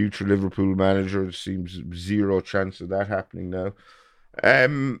be a future Liverpool manager. It seems zero chance of that happening now.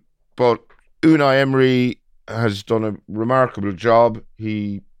 But Unai Emery has done a remarkable job.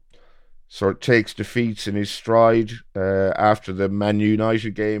 He sort of takes defeats in his stride after the Man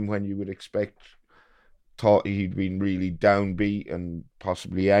United game, when you would thought he'd been really downbeat and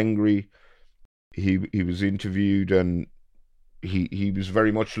possibly angry. He was interviewed and he was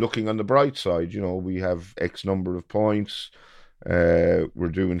very much looking on the bright side. You know, we have X number of points.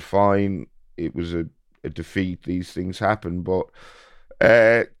 We're doing fine. It was a defeat. These things happen, but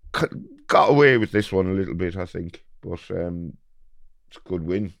got away with this one a little bit, I think. But it's a good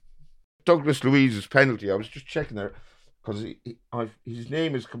win. Douglas Luiz's penalty, I was just checking there because his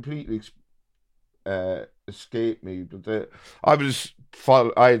name has completely escaped me. But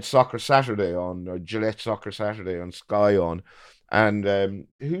I had Soccer Saturday on, or Gillette Soccer Saturday on Sky on, and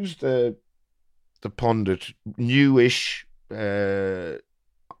who's the pundit, newish,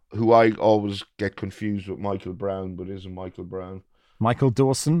 who I always get confused with Michael Brown, but isn't Michael Brown. Michael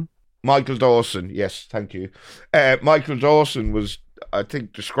Dawson? Michael Dawson, yes, thank you. Michael Dawson was, I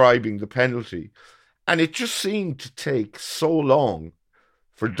think, describing the penalty, and it just seemed to take so long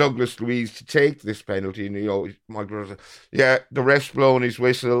for Douglas Luiz to take this penalty. And, you know, Michael Dawson, yeah, the ref's blowing his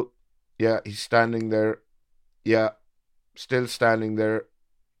whistle. Yeah, he's standing there. Yeah, still standing there.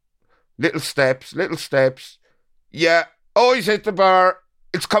 Little steps. Yeah, oh, he's hit the bar.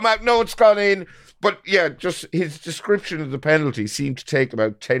 It's come out. No, it's gone in. But yeah, just his description of the penalty seemed to take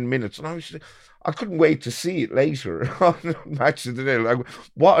about 10 minutes. And I couldn't wait to see it later on Match of the Day. Like,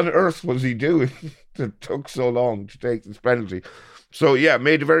 what on earth was he doing that took so long to take this penalty? So yeah,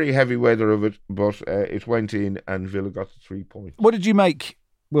 made a very heavy weather of it, but it went in and Villa got the 3 points. What did you make,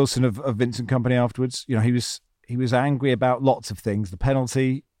 Wilson, of Vincent Kompany afterwards? You know, he was angry about lots of things. The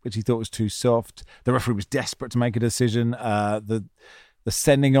penalty, which he thought was too soft. The referee was desperate to make a decision. The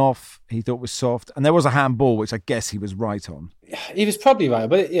sending off, he thought was soft, and there was a handball, which I guess he was right on. He was probably right,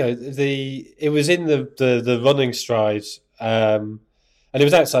 but you know, it was in the running stride, and it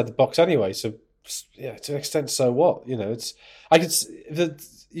was outside the box anyway. So yeah, to an extent, so what? You know,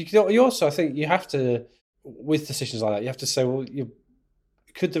 you also, I think you have to, with decisions like that, you have to say, well,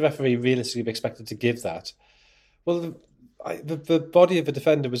 could the referee realistically be expected to give that? Well, the body of the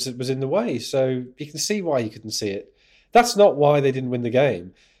defender was in the way, so you can see why he couldn't see it. That's not why they didn't win the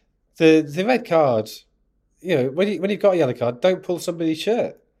game. The red card, you know, when you've got a yellow card, don't pull somebody's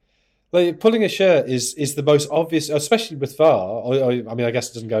shirt. Like, pulling a shirt is the most obvious, especially with VAR. I mean, I guess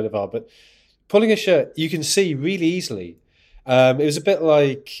it doesn't go to VAR, but pulling a shirt you can see really easily. It was a bit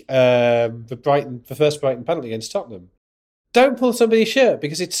like the first Brighton penalty against Tottenham. Don't pull somebody's shirt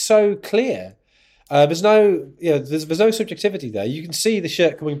because it's so clear. There's no subjectivity there. You can see the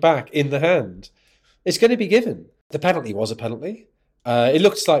shirt coming back in the hand. It's going to be given. The penalty was a penalty. It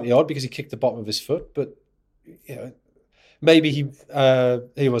looked slightly odd because he kicked the bottom of his foot, but you know, maybe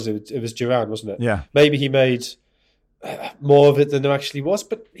it was Duran, wasn't it? Yeah. Maybe he made more of it than there actually was,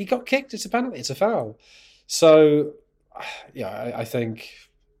 but he got kicked. It's a penalty. It's a foul. So, yeah, I think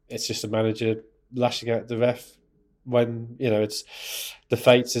it's just a manager lashing out at the ref when, you know, it's the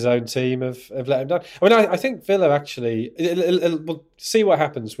fates his own team have let him down. I mean, I think Villa actually, we'll see what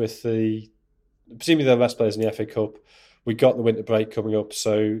happens with presumably they'll rest players in the FA Cup. We got the winter break coming up,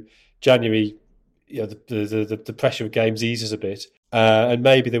 so January, you know, the pressure of games eases a bit, and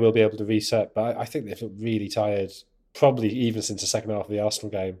maybe they will be able to reset. But I think they've looked really tired, probably even since the second half of the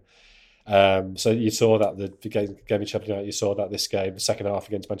Arsenal game. So you saw that the game in Sheffield United, you saw that this game, the second half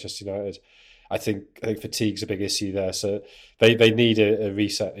against Manchester United. I think fatigue's a big issue there. So they need a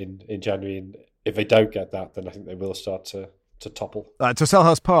reset in January, and if they don't get that, then I think they will start to topple. To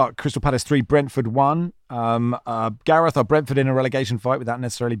Selhurst Park, Crystal Palace 3, Brentford 1. Gareth, are Brentford in a relegation fight without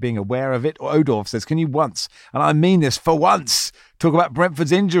necessarily being aware of it? Odorf says, can you once, and I mean this, for once, talk about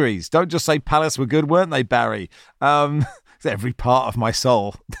Brentford's injuries? Don't just say Palace were good, weren't they, Barry? Every part of my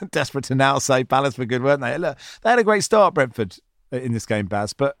soul desperate to now say Palace were good, weren't they? Look, they had a great start, Brentford, in this game,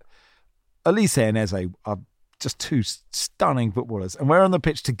 Baz, but Elise and Eze are just two stunning footballers. And we're on the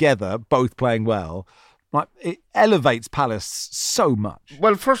pitch together, both playing well. Like, it elevates Palace so much.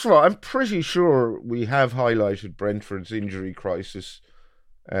 Well, first of all, I'm pretty sure we have highlighted Brentford's injury crisis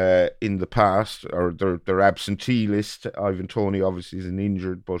in the past, or their absentee list. Ivan Toney obviously isn't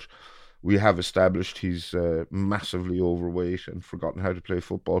injured, but we have established he's massively overweight and forgotten how to play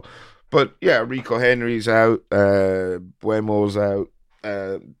football. But yeah, Rico Henry's out, Buemo's out,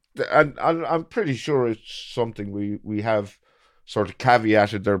 and I'm pretty sure it's something we have sort of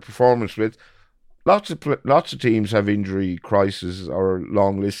caveated their performance with. Lots of teams have injury crises or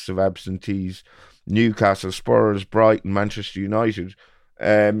long lists of absentees. Newcastle, Spurs, Brighton, Manchester United.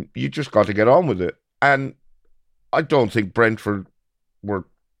 You just got to get on with it. And I don't think Brentford were...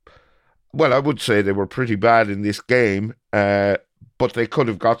 Well, I would say they were pretty bad in this game, but they could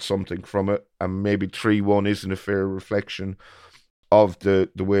have got something from it. And maybe 3-1 isn't a fair reflection of the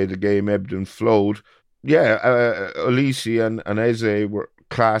way the game ebbed and flowed. Yeah, Elise and Eze were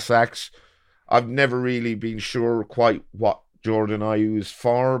class acts. I've never really been sure quite what Jordan Ayew is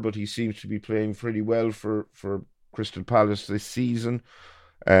for, but he seems to be playing pretty well for Crystal Palace this season.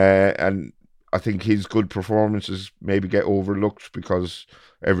 And I think his good performances maybe get overlooked because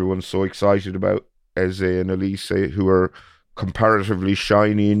everyone's so excited about Eze and Elise, who are comparatively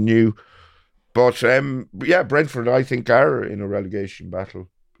shiny and new. But yeah, Brentford, I think, are in a relegation battle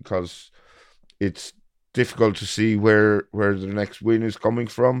because it's difficult to see where the next win is coming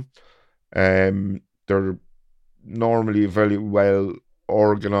from. They're normally a very well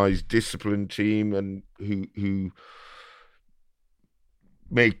organised, disciplined team and who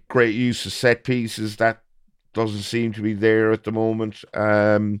make great use of set pieces. That doesn't seem to be there at the moment.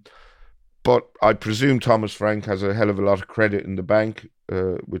 But I presume Thomas Frank has a hell of a lot of credit in the bank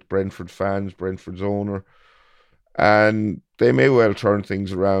with Brentford fans, Brentford's owner. And they may well turn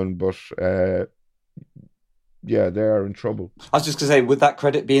things around, but yeah, they are in trouble. I was just going to say, would that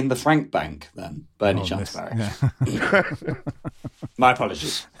credit be in the Frank Bank then, by any chance, Barry? Yeah. My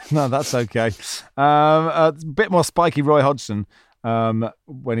apologies. No, that's okay. A bit more spiky Roy Hodgson.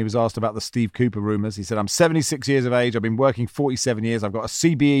 When he was asked about the Steve Cooper rumours, he said, I'm 76 years of age. I've been working 47 years. I've got a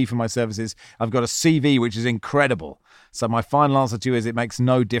CBE for my services. I've got a CV, which is incredible. So my final answer to you is it makes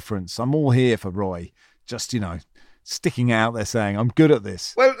no difference. I'm all here for Roy. Just, sticking out there saying, I'm good at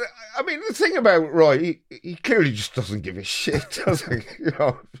this. Well, I mean, the thing about Roy, he clearly just doesn't give a shit, does he?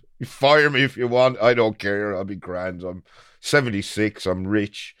 You fire me if you want. I don't care. I'll be grand. I'm 76. I'm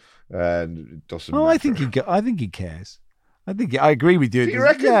rich. And it doesn't matter. I think he cares. I agree with you. Do you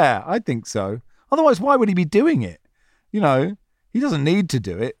reckon? Yeah, I think so. Otherwise, why would he be doing it? He doesn't need to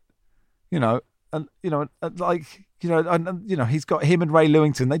do it. He's got him and Ray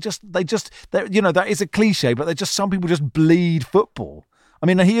Lewington. That is a cliche, but some people just bleed football. I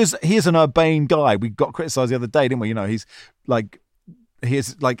mean, he is an urbane guy. We got criticised the other day, didn't we? He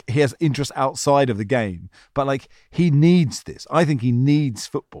has interest outside of the game, but he needs this. I think he needs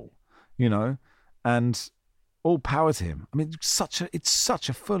football, and all power to him. I mean, it's such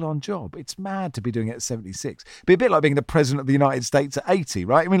a full-on job. It's mad to be doing it at 76. It'd be a bit like being the president of the United States at 80,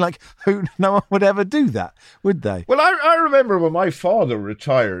 right? I mean, no one would ever do that, would they? Well, I remember when my father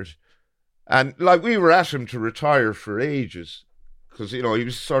retired, and we were at him to retire for ages, because he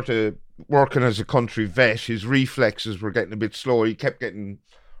was sort of working as a country vet. His reflexes were getting a bit slow. He kept getting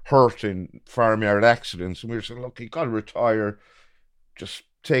hurt in farmyard accidents, and we were saying, look, he got to retire. Just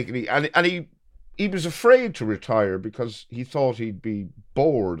take it. And he was afraid to retire because he thought he'd be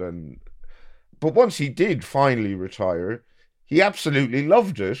bored. But once he did finally retire, he absolutely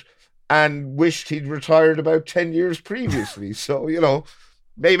loved it and wished he'd retired about 10 years previously. So,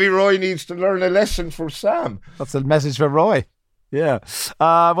 maybe Roy needs to learn a lesson from Sam. That's a message for Roy. Yeah.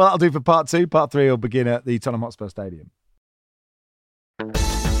 Well, that'll do for part 2. Part 3 will begin at the Tottenham Hotspur Stadium.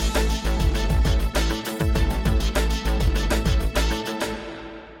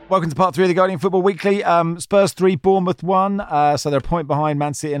 Welcome to part 3 of the Guardian Football Weekly. Spurs 3, Bournemouth 1. So they're a point behind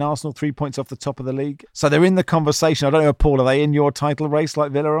Man City and Arsenal, 3 points off the top of the league. So they're in the conversation. I don't know, Paul, are they in your title race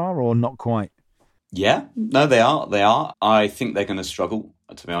like Villa are, or not quite? Yeah, no, they are. They are. I think they're going to struggle,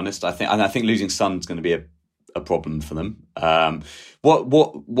 to be honest. I think losing Son's going to be a problem for them. What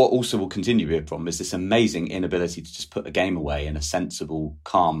also will continue to be a problem is this amazing inability to just put the game away in a sensible,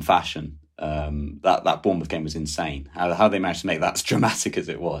 calm fashion. That Bournemouth game was insane. How they managed to make that as dramatic as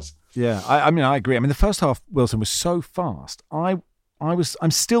it was. Yeah, I agree. I mean, the first half, Wilson, was so fast. I'm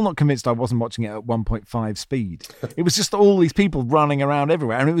still not convinced I wasn't watching it at 1.5 speed. It was just all these people running around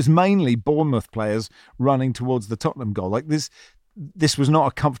everywhere, and it was mainly Bournemouth players running towards the Tottenham goal. This was not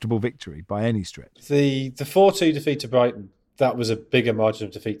a comfortable victory by any stretch. The 4-2 defeat to Brighton, that was a bigger margin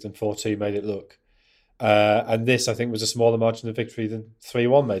of defeat than 4-2 made it look. And this, I think, was a smaller margin of victory than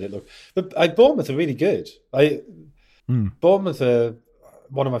 3-1 made it look. But Bournemouth are really good. Bournemouth are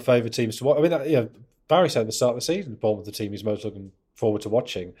one of my favourite teams to watch. I mean, Barry said at the start of the season, Bournemouth the team he's most looking forward to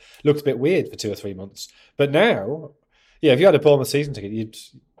watching. Looked a bit weird for 2 or 3 months, but now, if you had a Bournemouth season ticket,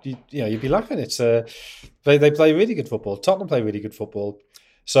 you'd be laughing. It's they play really good football. Tottenham play really good football.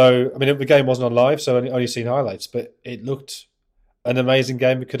 So I mean, the game wasn't on live, so only seen highlights, but it looked an amazing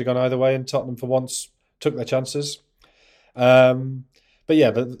game. It could have gone either way, and Tottenham for once took their chances.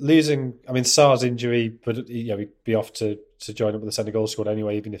 But losing, I mean, Sarr's injury, but he'd be off to join up with the Senegal squad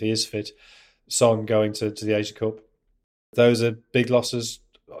anyway, even if he is fit. Son going to the Asia Cup. Those are big losses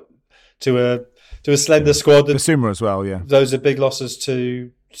to a slender squad. Basuma as well, yeah. Those are big losses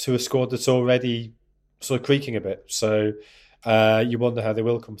to a squad that's already sort of creaking a bit. So you wonder how they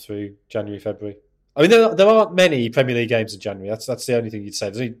will come through January, February. I mean, there aren't many Premier League games in January. That's the only thing you'd say.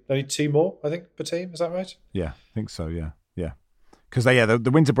 There's only 2 more, I think, per team. Is that right? Yeah, I think so, yeah. Because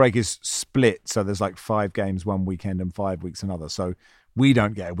the winter break is split, so there's like 5 games one weekend and 5 weeks another. So we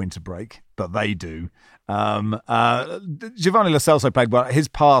don't get a winter break, but they do. Giovanni Lo Celso played well. His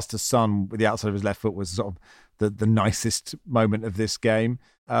pass to Son with the outside of his left foot was sort of the nicest moment of this game.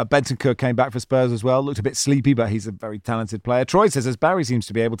 Bentancur came back for Spurs as well. Looked a bit sleepy, but he's a very talented player. Troy says, as Barry seems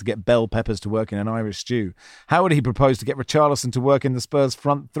to be able to get bell peppers to work in an Irish stew, how would he propose to get Richarlison to work in the Spurs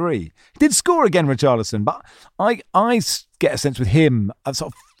front 3? He did score again, Richarlison, but I get a sense with him a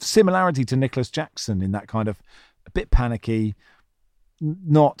sort of similarity to Nicholas Jackson in that kind of a bit panicky,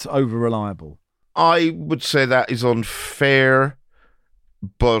 not over-reliable. I would say that is unfair,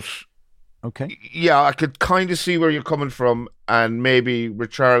 but... Okay. Yeah, I could kind of see where you're coming from, and maybe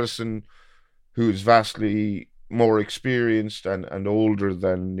Richarlison, who is vastly more experienced and older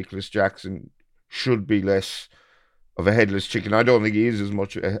than Nicholas Jackson, should be less of a headless chicken. I don't think he is as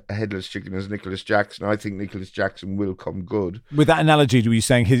much a headless chicken as Nicholas Jackson. I think Nicholas Jackson will come good. With that analogy, were you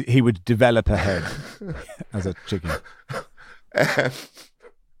saying he would develop a head as a chicken?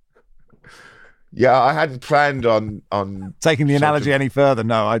 Yeah, I hadn't planned on taking the analogy any further.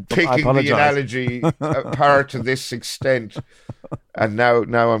 No, I apologise. Picking the analogy apart to this extent, and now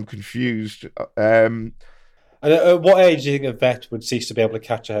I'm confused. And at what age do you think a vet would cease to be able to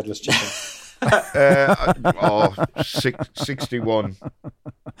catch a headless chicken? 61.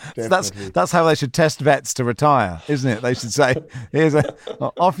 So that's how they should test vets to retire, isn't it? They should say, "Here's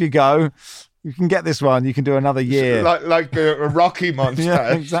off you go. You can get this one. You can do another year." Like a Rocky montage.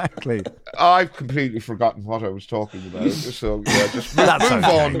 Yeah, exactly. I've completely forgotten what I was talking about. So, just move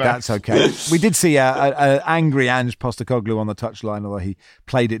on, man. That's okay. We did see an angry Ange Postecoglou on the touchline, although he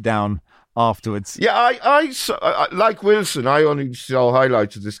played it down afterwards. Yeah, I like Wilson, I only saw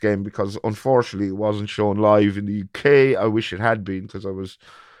highlights of this game because, unfortunately, it wasn't shown live in the UK. I wish it had been, because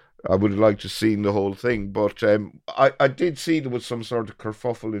I would have liked to have seen the whole thing, but I did see there was some sort of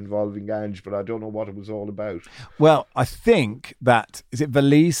kerfuffle involving Ange, but I don't know what it was all about. Well, I think that, is it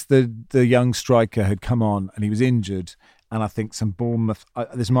Valise, the young striker, had come on and he was injured, and I think some Bournemouth,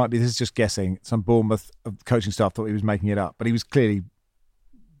 this is just guessing, some Bournemouth coaching staff thought he was making it up, but he was clearly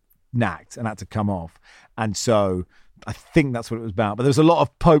knacked and had to come off, and so I think that's what it was about. But there was a lot of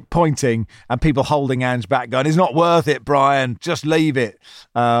pointing and people holding Ange back, going, "It's not worth it, Brian. Just leave it."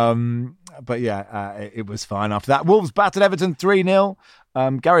 But it was fine after that. Wolves battered Everton 3-0.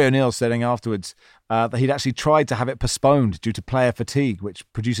 Gary O'Neill saying afterwards that he'd actually tried to have it postponed due to player fatigue, which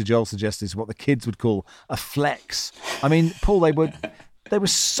producer Joel suggests is what the kids would call a flex. I mean, Paul, they were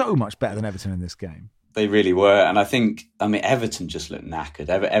so much better than Everton in this game. They really were, and I think Everton just looked knackered.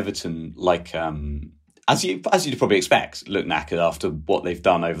 Everton, like as you'd probably expect, look knackered after what they've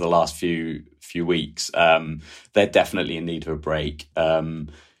done over the last few weeks. They're definitely in need of a break.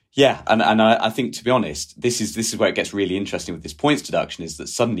 And I think, to be honest, this is where it gets really interesting with this points deduction, is that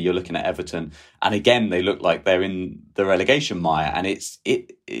suddenly you're looking at Everton, and again they look like they're in the relegation mire. And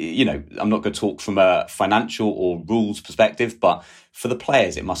I'm not going to talk from a financial or rules perspective, but for the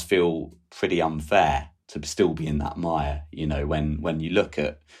players it must feel pretty unfair to still be in that mire. When you look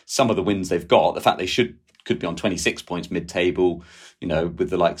at some of the wins they've got, the fact they could be on 26 points mid-table, with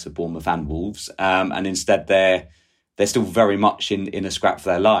the likes of Bournemouth and Wolves, and instead they're still very much in a scrap for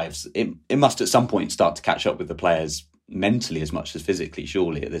their lives. It must at some point start to catch up with the players mentally as much as physically,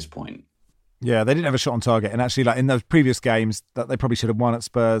 surely, at this point. Yeah, they didn't have a shot on target, and actually, like in those previous games that they probably should have won at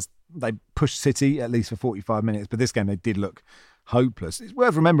Spurs, they pushed City at least for 45 minutes, but this game they did look hopeless. It's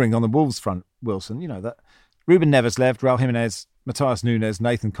worth remembering on the Wolves front, Wilson, that Ruben Neves left, Raul Jimenez, Matthias Nunes,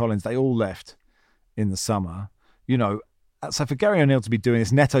 Nathan Collins, they all left in the summer. So for Gary O'Neill to be doing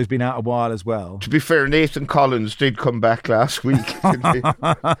this, Neto's been out a while as well. To be fair, Nathan Collins did come back last week didn't he?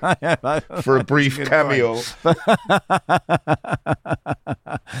 For a brief cameo.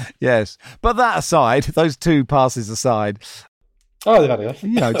 Yes. But that aside, those two passes aside, they've had it.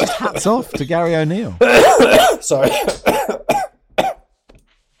 Just hats off to Gary O'Neill. Sorry.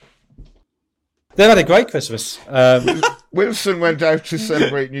 They've had a great Christmas. Wilson went out to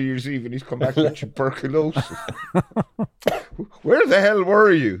celebrate New Year's Eve and he's come back with tuberculosis. Where the hell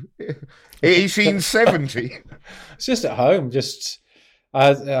were you? 1870. It's just at home. I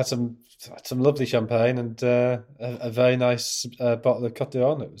had some lovely champagne and a very nice bottle of Côte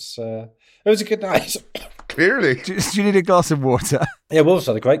d'Or. It was a good night. Clearly. Do you need a glass of water? Yeah, Wolves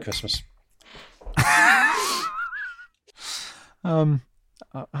had a great Christmas.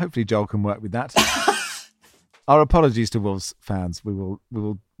 Hopefully Joel can work with that. Our apologies to Wolves fans. We will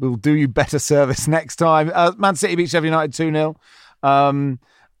do you better service next time. Man City beat Sheffield United 2-0.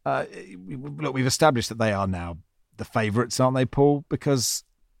 Look, we've established that they are now the favourites, aren't they, Paul? Because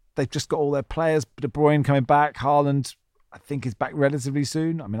they've just got all their players. De Bruyne coming back. Haaland, I think, is back relatively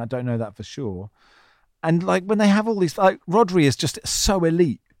soon. I mean, I don't know that for sure. And when they have all these, Rodri is just so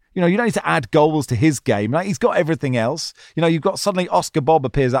elite. You don't need to add goals to his game. He's got everything else. You've got suddenly Oscar Bob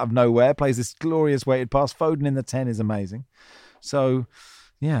appears out of nowhere, plays this glorious weighted pass. Foden in the 10 is amazing. So,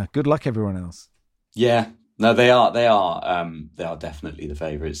 yeah, good luck everyone else. Yeah, no, they are definitely the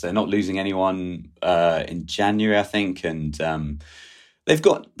favourites. They're not losing anyone in January, I think, and they've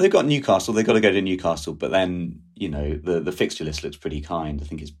got Newcastle. They've got to go to Newcastle, but then the fixture list looks pretty kind. I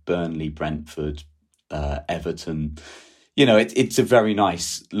think it's Burnley, Brentford, Everton. It's a very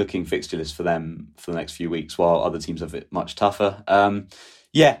nice looking fixture list for them for the next few weeks, while other teams have it much tougher. I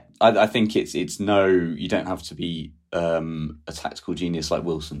think it's you don't have to be a tactical genius like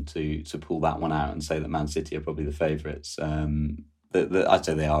Wilson to pull that one out and say that Man City are probably the favourites. I'd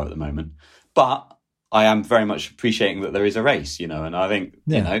say they are at the moment, but I am very much appreciating that there is a race, and I think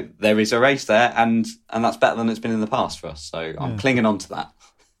there is a race there, and that's better than it's been in the past for us. So I'm clinging on to that.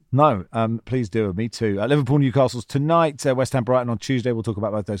 No, please do. Me too. Liverpool, Newcastle's tonight. West Ham, Brighton on Tuesday. We'll talk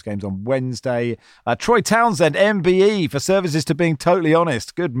about both those games on Wednesday. Troy Townsend, MBE, for services to being totally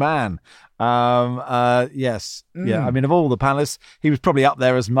honest. Good man. Yes. Yeah, I mean, of all the panelists, he was probably up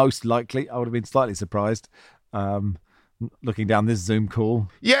there as most likely. I would have been slightly surprised looking down this Zoom call.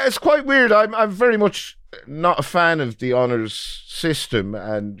 Yeah, it's quite weird. I'm very much not a fan of the honours system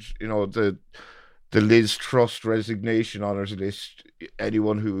and, the Liz Truss resignation honours list.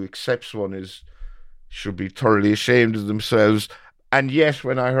 Anyone who accepts one should be thoroughly ashamed of themselves. And yet,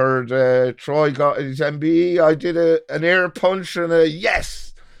 when I heard Troy got his MBE, I did an air punch and a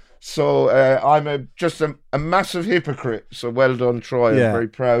yes. So I'm just a massive hypocrite. So well done, Troy. Yeah. I'm very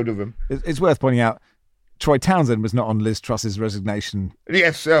proud of him. It's worth pointing out, Troy Townsend was not on Liz Truss's resignation.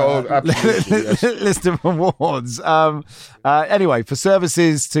 Yes, absolutely. Yes. List of awards. Anyway, for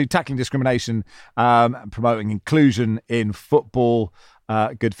services to tackling discrimination, promoting inclusion in football.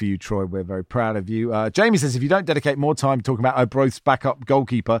 Good for you, Troy. We're very proud of you. Jamie says, if you don't dedicate more time talking about O'Broth's backup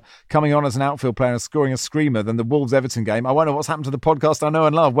goalkeeper coming on as an outfield player and scoring a screamer than the Wolves-Everton game, I wonder what's happened to the podcast I know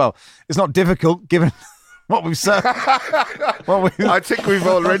and love. Well, it's not difficult given what we've said. I think we've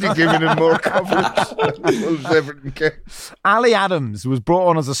already given him more coverage. Ali Adams was brought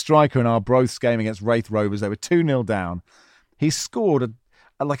on as a striker in our Broths game against Wraith Rovers. They were 2-0 down. He scored a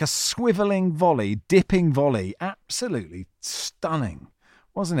swivelling volley, dipping volley. Absolutely stunning,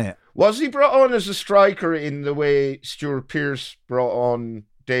 wasn't it? Was he brought on as a striker in the way Stuart Pearce brought on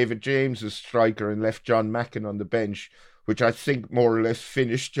David James as striker and left John Mackin on the bench, which I think more or less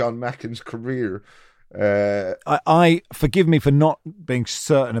finished John Mackin's career? I forgive me for not being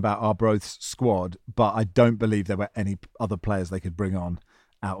certain about our Broths squad, but I don't believe there were any other players they could bring on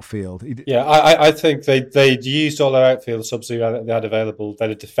outfield. Yeah, I think they'd used all their outfield subs they had available.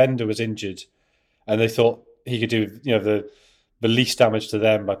 Then a defender was injured, and they thought he could do the least damage to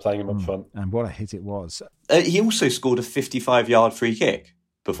them by playing him up front. And what a hit it was! He also scored a 55-yard free kick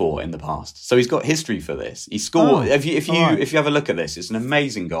before in the past, so he's got history for this. He scored. If you have a look at this, it's an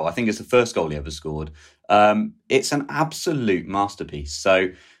amazing goal. I think it's the first goal he ever scored. It's an absolute masterpiece. So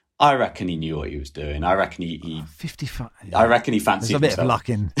I reckon he knew what he was doing. I reckon he 55. I reckon he fancied There's a bit himself. of luck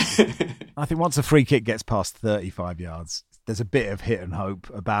in. I think once a free kick gets past 35 yards, there's a bit of hit and hope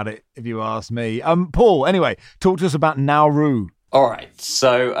about it, if you ask me. Paul, anyway, talk to us about Nauru. All right.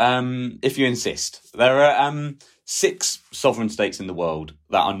 So if you insist, there are 6 sovereign states in the world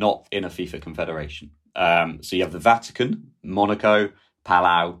that are not in a FIFA confederation. So you have the Vatican, Monaco,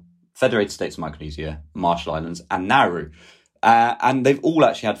 Palau, Federated States of Micronesia, Marshall Islands, and Nauru. And they've all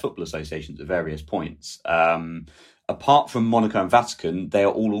actually had football associations at various points. apart from Monaco and Vatican, they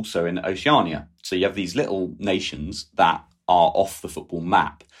are all also in Oceania. So you have these little nations that are off the football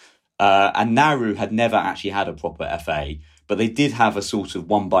map. And Nauru had never actually had a proper FA, but they did have a sort of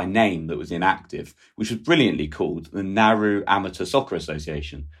one by name that was inactive, which was brilliantly called the Nauru Amateur Soccer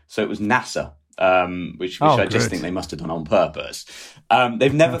Association. So it was NASA, which I just think they must have done on purpose.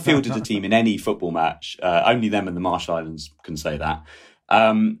 They've never fielded a team in any football match. Only them and the Marshall Islands can say that.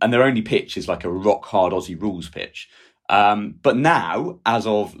 And their only pitch is like a rock-hard Aussie rules pitch. But now, as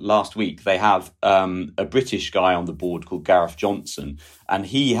of last week, they have a British guy on the board called Gareth Johnson, and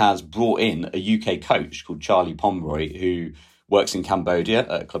he has brought in a UK coach called Charlie Pomeroy, who works in Cambodia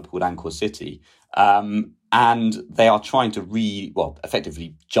at a club called Angkor City. And they are trying to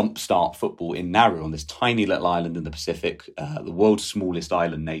effectively jumpstart football in Nauru, on this tiny little island in the Pacific, the world's smallest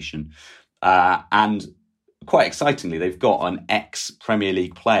island nation. And quite excitingly, they've got an ex-Premier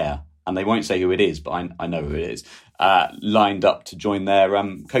League player, and they won't say who it is, but I know who it is, lined up to join their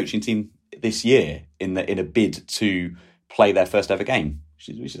coaching team this year in a bid to play their first ever game,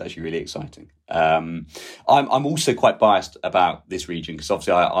 which is actually really exciting. I'm also quite biased about this region because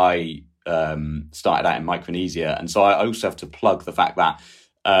obviously I started out in Micronesia, and so I also have to plug the fact that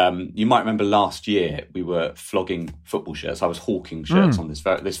you might remember last year we were flogging football shirts. I was hawking shirts on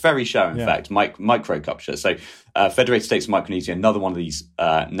this very show, in fact, Micro Cup shirts. So Federated States of Micronesia, another one of these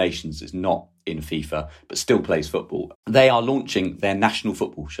nations that's not in FIFA but still plays football. They are launching their national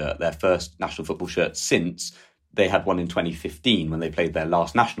football shirt, their first national football shirt since they had one in 2015 when they played their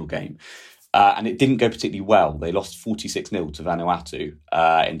last national game. And it didn't go particularly well. They lost 46-0 to Vanuatu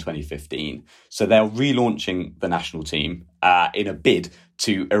in 2015. So they're relaunching the national team in a bid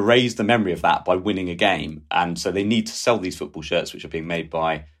to erase the memory of that by winning a game. And so they need to sell these football shirts, which are being made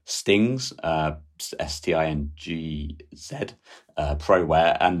by Stings, STINGZ,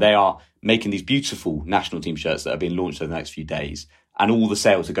 Pro-Wear. And they are making these beautiful national team shirts that are being launched over the next few days. And all the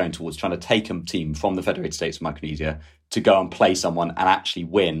sales are going towards trying to take a team from the Federated States of Micronesia to go and play someone and actually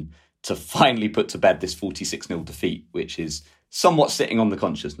win, to finally put to bed this 46-0 defeat, which is somewhat sitting on the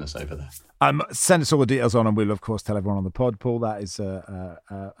consciousness over there. Send us all the details on, and we'll, of course, tell everyone on the pod. Paul, that is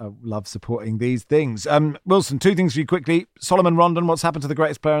love supporting these things. Wilson, two things for you quickly. Solomon Rondon, what's happened to the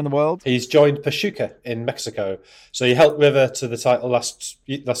greatest player in the world? He's joined Pachuca in Mexico. So he helped River to the title last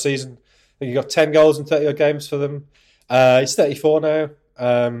season. I think he got 10 goals in 30-odd games for them. He's 34 now.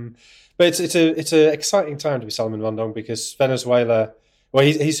 But it's an exciting time to be Solomon Rondon because Venezuela... Well,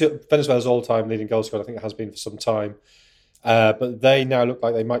 he's Venezuela's all-time leading goal scorer. I think it has been for some time. But they now look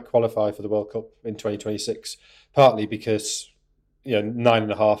like they might qualify for the World Cup in 2026, partly because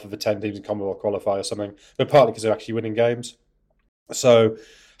 9.5 of the 10 teams in Commonwealth qualify or something, but partly because they're actually winning games. So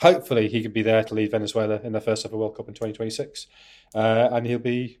hopefully he could be there to lead Venezuela in their first ever World Cup in 2026. And he'll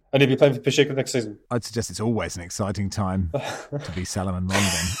be playing for Pachuca next season. I'd suggest it's always an exciting time to be Solomon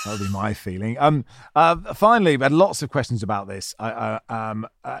Rondon. That would be my feeling. Finally, we had lots of questions about this.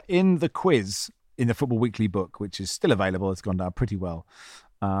 In the quiz in the Football Weekly book, which is still available, it's gone down pretty well.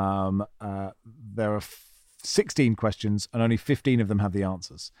 There are 16 questions and only 15 of them have the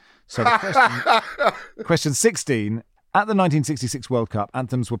answers. So the question 16. At the 1966 World Cup,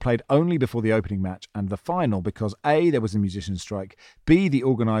 anthems were played only before the opening match and the final because A, there was a musician's strike, B, the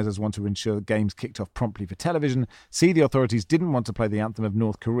organisers want to ensure the games kicked off promptly for television, C, the authorities didn't want to play the anthem of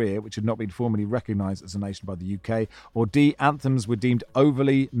North Korea, which had not been formally recognised as a nation by the UK, or D, anthems were deemed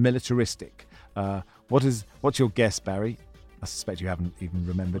overly militaristic. What's your guess, Barry? I suspect you haven't even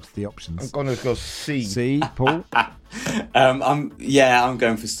remembered the options. I'm going to go C. C, Paul? I'm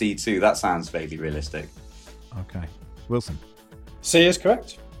going for C too. That sounds vaguely realistic. Okay. Wilson. C is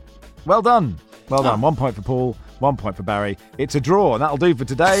correct. Well done. 1 point for Paul, 1 point for Barry. It's a draw, and that'll do for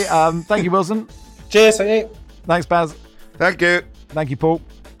today. Thank you, Wilson. Cheers. Thank you. Thanks, Baz. Thank you. Thank you, Paul.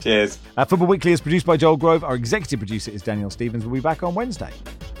 Cheers. Football Weekly is produced by Joel Grove. Our executive producer is Daniel Stevens. We'll be back on Wednesday.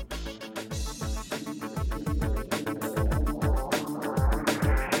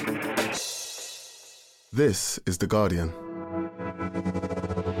 This is The Guardian.